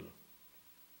አንታቸብል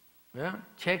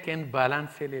ቼክ ኤንድ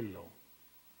ባላንስ የሌለው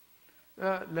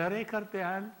ለሬከርድ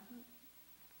ያህል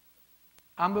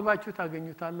አንብባችሁ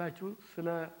ታገኙታላችሁ ስለ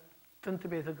ጥንት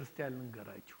ቤተክርስቲያን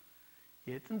ልንገራችሁ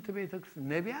የጥንት ቤተክርስቲያን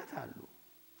ነቢያት አሉ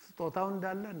ስጦታው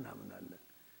እንዳለ እናምናለን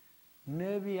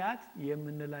ነቢያት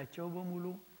የምንላቸው በሙሉ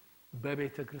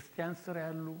በቤተክርስቲያን ስር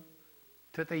ያሉ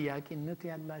ተጠያቂነት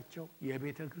ያላቸው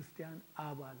የቤተክርስቲያን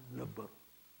አባል ነበሩ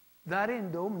ዛሬ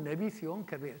እንደውም ነቢ ሲሆን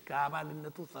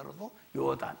ከአባልነቱ ሰርቶ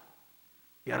ይወጣል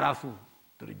የራሱ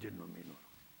ድርጅት ነው የሚኖረው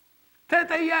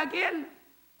ተጠያቂ የለም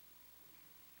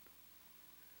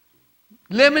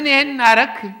ለምን ይሄን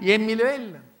አረክ የሚለው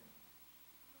የለም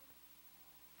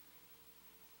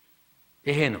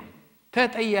ይሄ ነው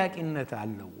ተጠያቂነት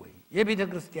አለው ወይ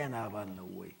የቤተክርስቲያን አባል ነው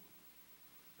ወይ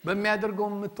በሚያደርገው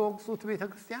የምትወቅሱት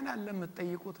ቤተክርስቲያን አለ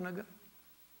የምትጠይቁት ነገር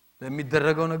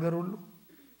በሚደረገው ነገር ሁሉ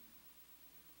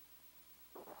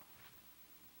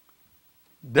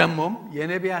ደሞም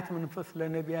የነቢያት መንፈስ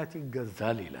ለነቢያት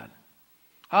ይገዛል ይላል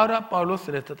ሐዋርያ ጳውሎስ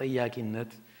ስለ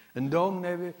ተጠያቂነት እንደውም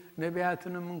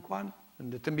ነቢያትንም እንኳን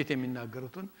እንደ ትንቢት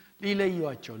የሚናገሩትን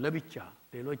ሊለዩዋቸው ለብቻ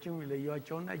ሌሎችም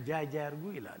ሊለዩዋቸውና ጃጅ ያርጉ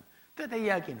ይላል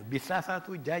ተጠያቂ ነው ቢሳሳቱ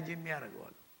ጃጅ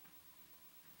የሚያደርገዋል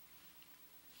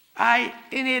አይ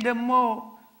እኔ ደግሞ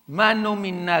ማን ነው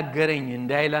የሚናገረኝ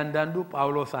እንዳይል አንዳንዱ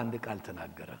ጳውሎስ አንድ ቃል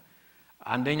ተናገረ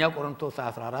አንደኛ ቆሮንቶስ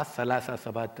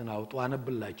 14:37 አውጡ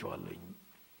አነብላችኋለሁ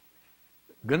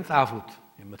ግን ጻፉት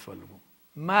የምትፈልጉ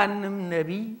ማንም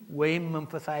ነቢይ ወይም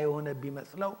መንፈሳዊ ሆነ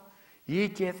ቢመስለው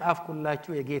ይህች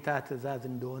የጻፍኩላችሁ የጌታ ትእዛዝ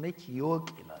እንደሆነች ይወቅ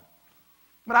ይላል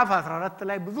ምዕራፍ 14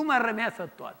 ላይ ብዙ ማረሚያ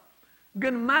ሰጥቷል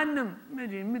ግን ማንም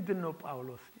ምንድነው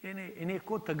ጳውሎስ እኔ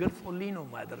እኮ ተገልጾልኝ ነው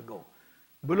ማደርገው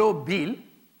ብሎ ቢል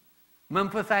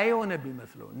መንፈሳዊ ሆነ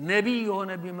ቢመስለው ነቢይ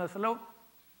ሆነ ቢመስለው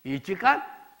ይህች ቃል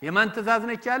የማን ትእዛዝ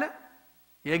ነች አለ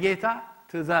የጌታ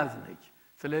ትእዛዝ ነች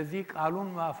ስለዚህ ቃሉን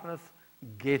ማፍረስ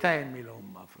ጌታ የሚለውን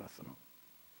ማፍረስ ነው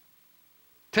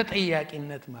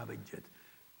ተጠያቂነት ማበጀት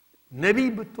ነቢይ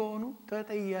ብትሆኑ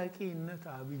ተጠያቂነት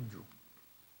አብጁ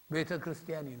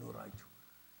ቤተክርስቲያን ይኖራችሁ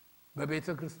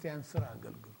በቤተክርስቲያን ስራ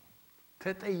አገልግሉ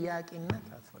ተጠያቂነት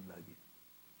አስፈላጊ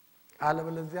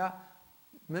አለበለዚያ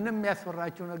ምንም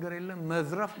ያስፈራችሁ ነገር የለም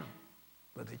መዝረፍ ነው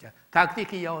በተቻ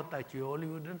ታክቲክ ያወጣችሁ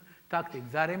የሆሊውድን ታክቲክ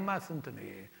ዛሬማ ስንት ነው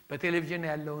በቴሌቪዥን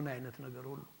ያለውን አይነት ነገር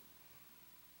ሁሉ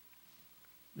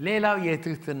ሌላው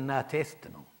የትህትና ቴስት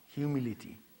ነው ሂዩሚሊቲ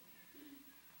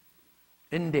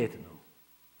እንዴት ነው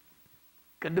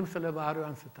ቅድም ስለ ባህሪው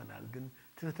አንስተናል ግን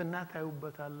ትህትና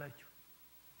ታዩበታላችሁ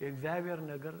የእግዚአብሔር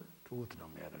ነገር ትሁት ነው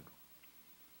የሚያደርገው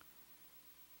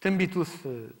ትንቢቱስ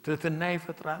ትህትና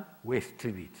ይፈጥራል ወይስ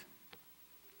ትዕቢት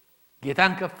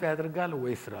ጌታን ከፍ ያደርጋል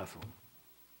ወይስ ራሱ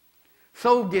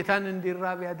ሰው ጌታን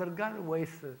እንዲራብ ያደርጋል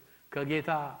ወይስ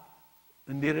ከጌታ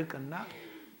እንዲርቅና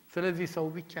ስለዚህ ሰው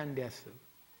ብቻ እንዲያስብ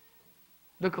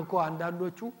ለከኮ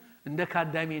አንዳንዶቹ እንደ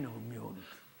ካዳሚ ነው የሚሆኑት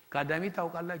ካዳሚ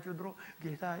ታውቃላችሁ ድሮ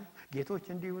ጌቶች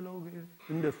እንዲህ ብለው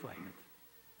እንደሱ አይነት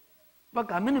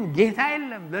በቃ ምንም ጌታ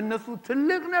የለም ለነሱ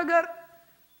ትልቅ ነገር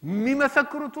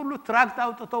የሚመሰክሩት ሁሉ ትራክት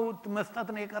አውጥተው መስጠት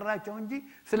ነው የቀራቸው እንጂ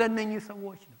ስለነኚህ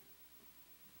ሰዎች ነው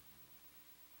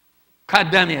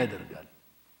ካዳሚ ያደርጋል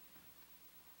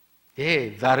ይሄ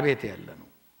ዛር ቤት ያለ ነው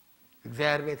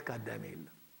እግዚአብሔር ቤት ካዳሚ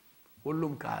የለም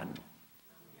ሁሉም ካህን ነው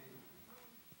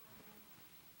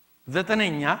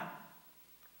ዘጠነኛ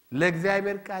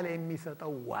ለእግዚአብሔር ቃል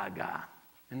የሚሰጠው ዋጋ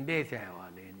እንዴት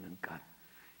ያያዋል ይሄንን ቃል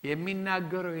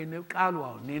የሚናገረው ቃሉ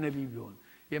አሁን ነብይ ቢሆን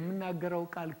የሚናገረው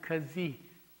ቃል ከዚህ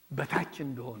በታች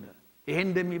እንደሆነ ይሄ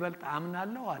እንደሚበልጥ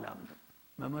አምናለሁ አላምንም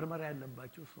መመርመር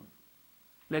ያለባችሁ እሱ ነው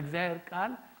ለእግዚአብሔር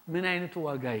ቃል ምን አይነት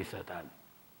ዋጋ ይሰጣል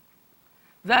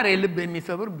ዛሬ ልብ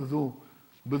የሚሰብር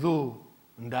ብዙ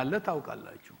እንዳለ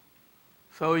ታውቃላችሁ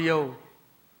ሰውየው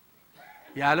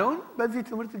ያለውን በዚህ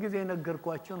ትምህርት ጊዜ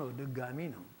ነገርኳችሁ ነው ድጋሚ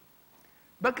ነው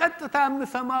በቀጥታ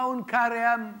ምሰማውን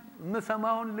ካሪያም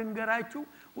ምሰማውን ልንገራችሁ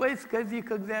ወይስ ከዚህ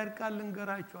ከእግዚአብሔር ቃል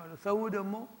ልንገራችሁ አለ ሰው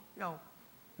ደግሞ ያው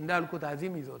እንዳልኩት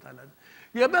አዚም ይዞታል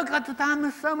የበቀጥታ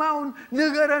ምሰማውን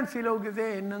ንገረን ሲለው ጊዜ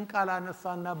እነን ቃል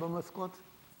አነሳና በመስኮት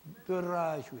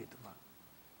ድራሹ ይጥፋ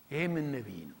ይሄ ምን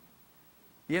ነብይ ነው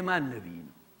የማን ነብይ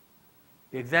ነው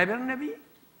የእግዚአብሔር ነብይ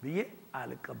ብዬ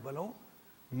አልቀበለው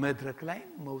መድረክ ላይ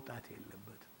መውጣት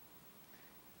የለበት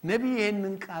ነብይ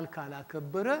ይሄንን ቃል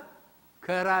ካላከበረ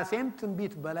ከራሴም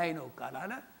ትንቢት በላይ ነው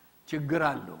ካላለ ችግር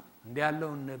አለው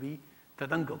እንዲያለው ነብይ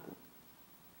ተጠንቀቁ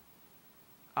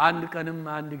አንድ ቀንም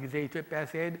አንድ ጊዜ ኢትዮጵያ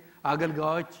ሲሄድ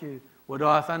አገልጋዮች ወደ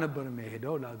ሐዋሳ ነበር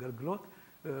የሚሄደው ለአገልግሎት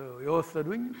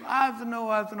የወሰዱኝ አዝነው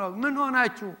ምን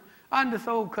ሆናችሁ አንድ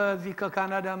ሰው ከዚህ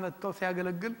ከካናዳ መጥቶ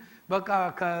ሲያገለግል በቃ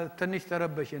ከትንሽ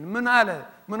ተረበሽን ምን አለ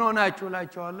ምን ሆናችሁ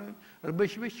ላቸዋለሁ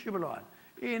እርብሽብሽ ብለዋል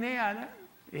እኔ አለ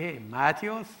ይሄ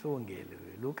ማቴዎስ ወንጌል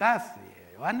ሉቃስ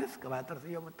ዮሐንስ ከማጥርስ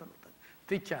እየመጣሉት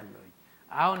ትቻለሁ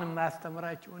አሁን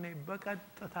ማስተምራችሁ እኔ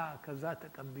በቀጥታ ከዛ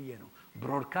ተቀብዬ ነው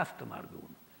ብሮድካስት ማርገው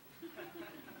ነው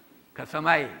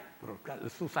ከሰማይ ብሮድካስት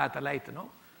እሱ ሳተላይት ነው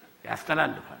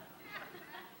ያስተላልፋል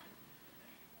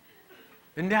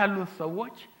እንዲህ ያሉ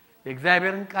ሰዎች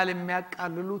የእግዚአብሔርን ቃል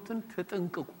የሚያቃልሉትን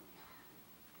ተጠንቅቁ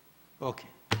ኦኬ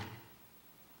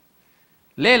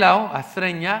ሌላው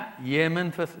 10ኛ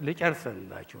የመንፈስ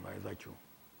ልጨርሰላችሁ ነው አይዛችሁ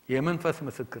የመንፈስ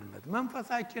ምስክርነት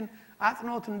መንፈሳችን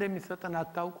አጽኖት እንደሚሰጠን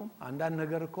አታውቁም አንዳንድ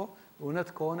ነገር እኮ እውነት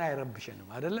ከሆነ አይረብሽንም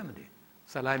አይደለም እንዴ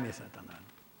ሰላም ይሰጠናል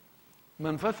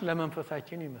መንፈስ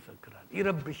ለመንፈሳችን ይመሰክራል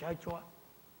ይረብሻቸዋል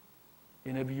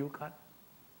የነብዩ ቃል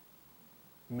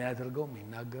የሚያደርገው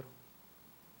የሚናገረው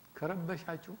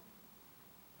ከረበሻችሁ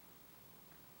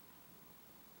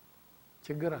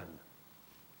ችግር አለ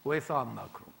ወይ ሰው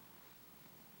አማክሩ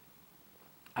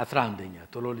 11ኛ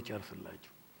ቶሎ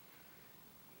ልጨርስላችሁ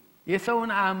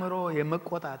የሰውን አእምሮ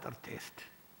የመቆጣጠር ቴስት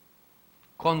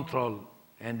ኮንትሮል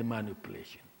ኤንድ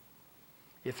ማኒፑሌሽን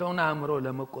የሰውን አእምሮ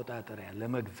ለመቆጣጠሪያ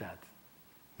ለመግዛት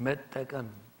መጠቀም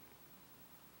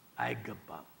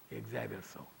አይገባም የእግዚአብሔር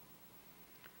ሰው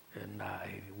እና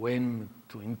ወይም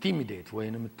to intimidate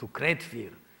ወይንም to create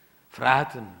fear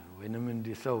ፍርሃትን ወይንም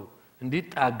እንዲሰው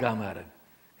እንዲጣጋ ማድረግ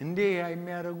እንዴ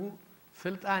የሚያረጉ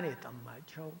ስልጣን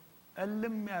የጠማቸው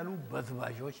እልም ያሉ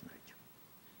በዝባዦች ናቸው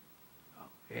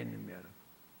ይሄን የሚያረጉ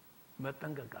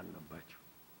መጠንቀቅ አለባቸው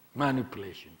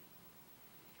ማኒፑሌሽን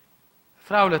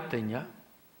 12ኛ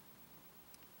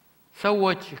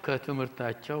ሰዎች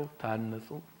ከትምህርታቸው ታነጹ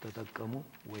ተጠቀሙ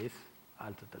ወይስ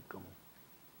አልተጠቀሙ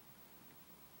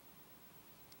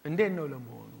እንዴት ነው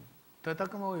ለመሆኑ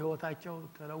ተጠቅመው ህይወታቸው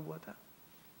ተለወጠ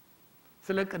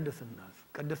ስለ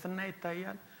ቅድስና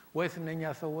ይታያል ወይስ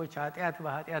እነኛ ሰዎች ኃጢያት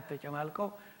በኃጢያት ተጨማልቀው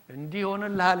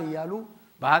እንዲሆንልሃል ይያሉ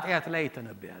በኃጢያት ላይ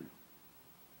ተነበያሉ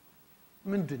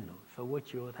ምንድነው ሰዎች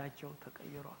ህይወታቸው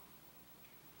ተቀይሯል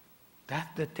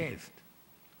that's the test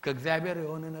ከእግዚአብሔር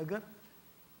የሆነ ነገር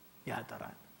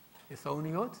ያጠራል የሰውን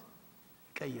ህይወት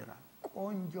ይቀይራል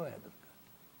ቆንጆ ያደርጋል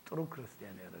ጥሩ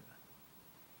ክርስቲያን ያደርጋል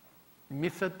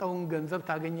የሚሰጠውን ገንዘብ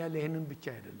ታገኛለህ ይሄንን ብቻ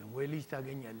አይደለም ወይ ልጅ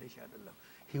ታገኛለሽ አይደለም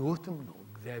ህይወትም ነው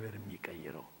እግዚአብሔር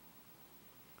የሚቀይረው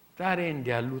ዛሬ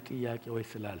እንዲያሉ ጥያቄዎች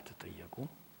ስላልተጠየቁ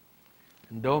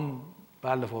እንደውም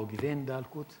ባለፈው ጊዜ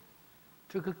እንዳልኩት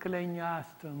ትክክለኛ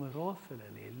አስተምሮ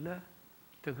ስለሌለ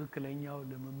ትክክለኛው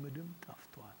ለመምድም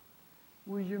ጠፍቷል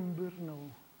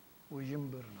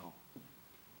ውዥንብር ነው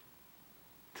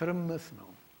ትርምስ ነው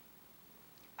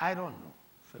I don't know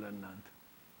ስለናንተ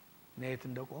ነይት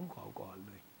እንደቆምኩ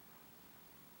አውቀዋለሁ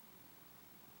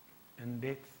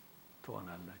እንዴት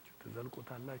ትሆናላችሁ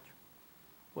ትዘልቁታላችሁ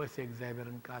ወይስ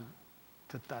የእግዚአብሔርን ቃል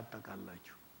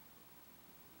ትጣጣቃላችሁ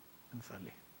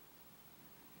እንጸልይ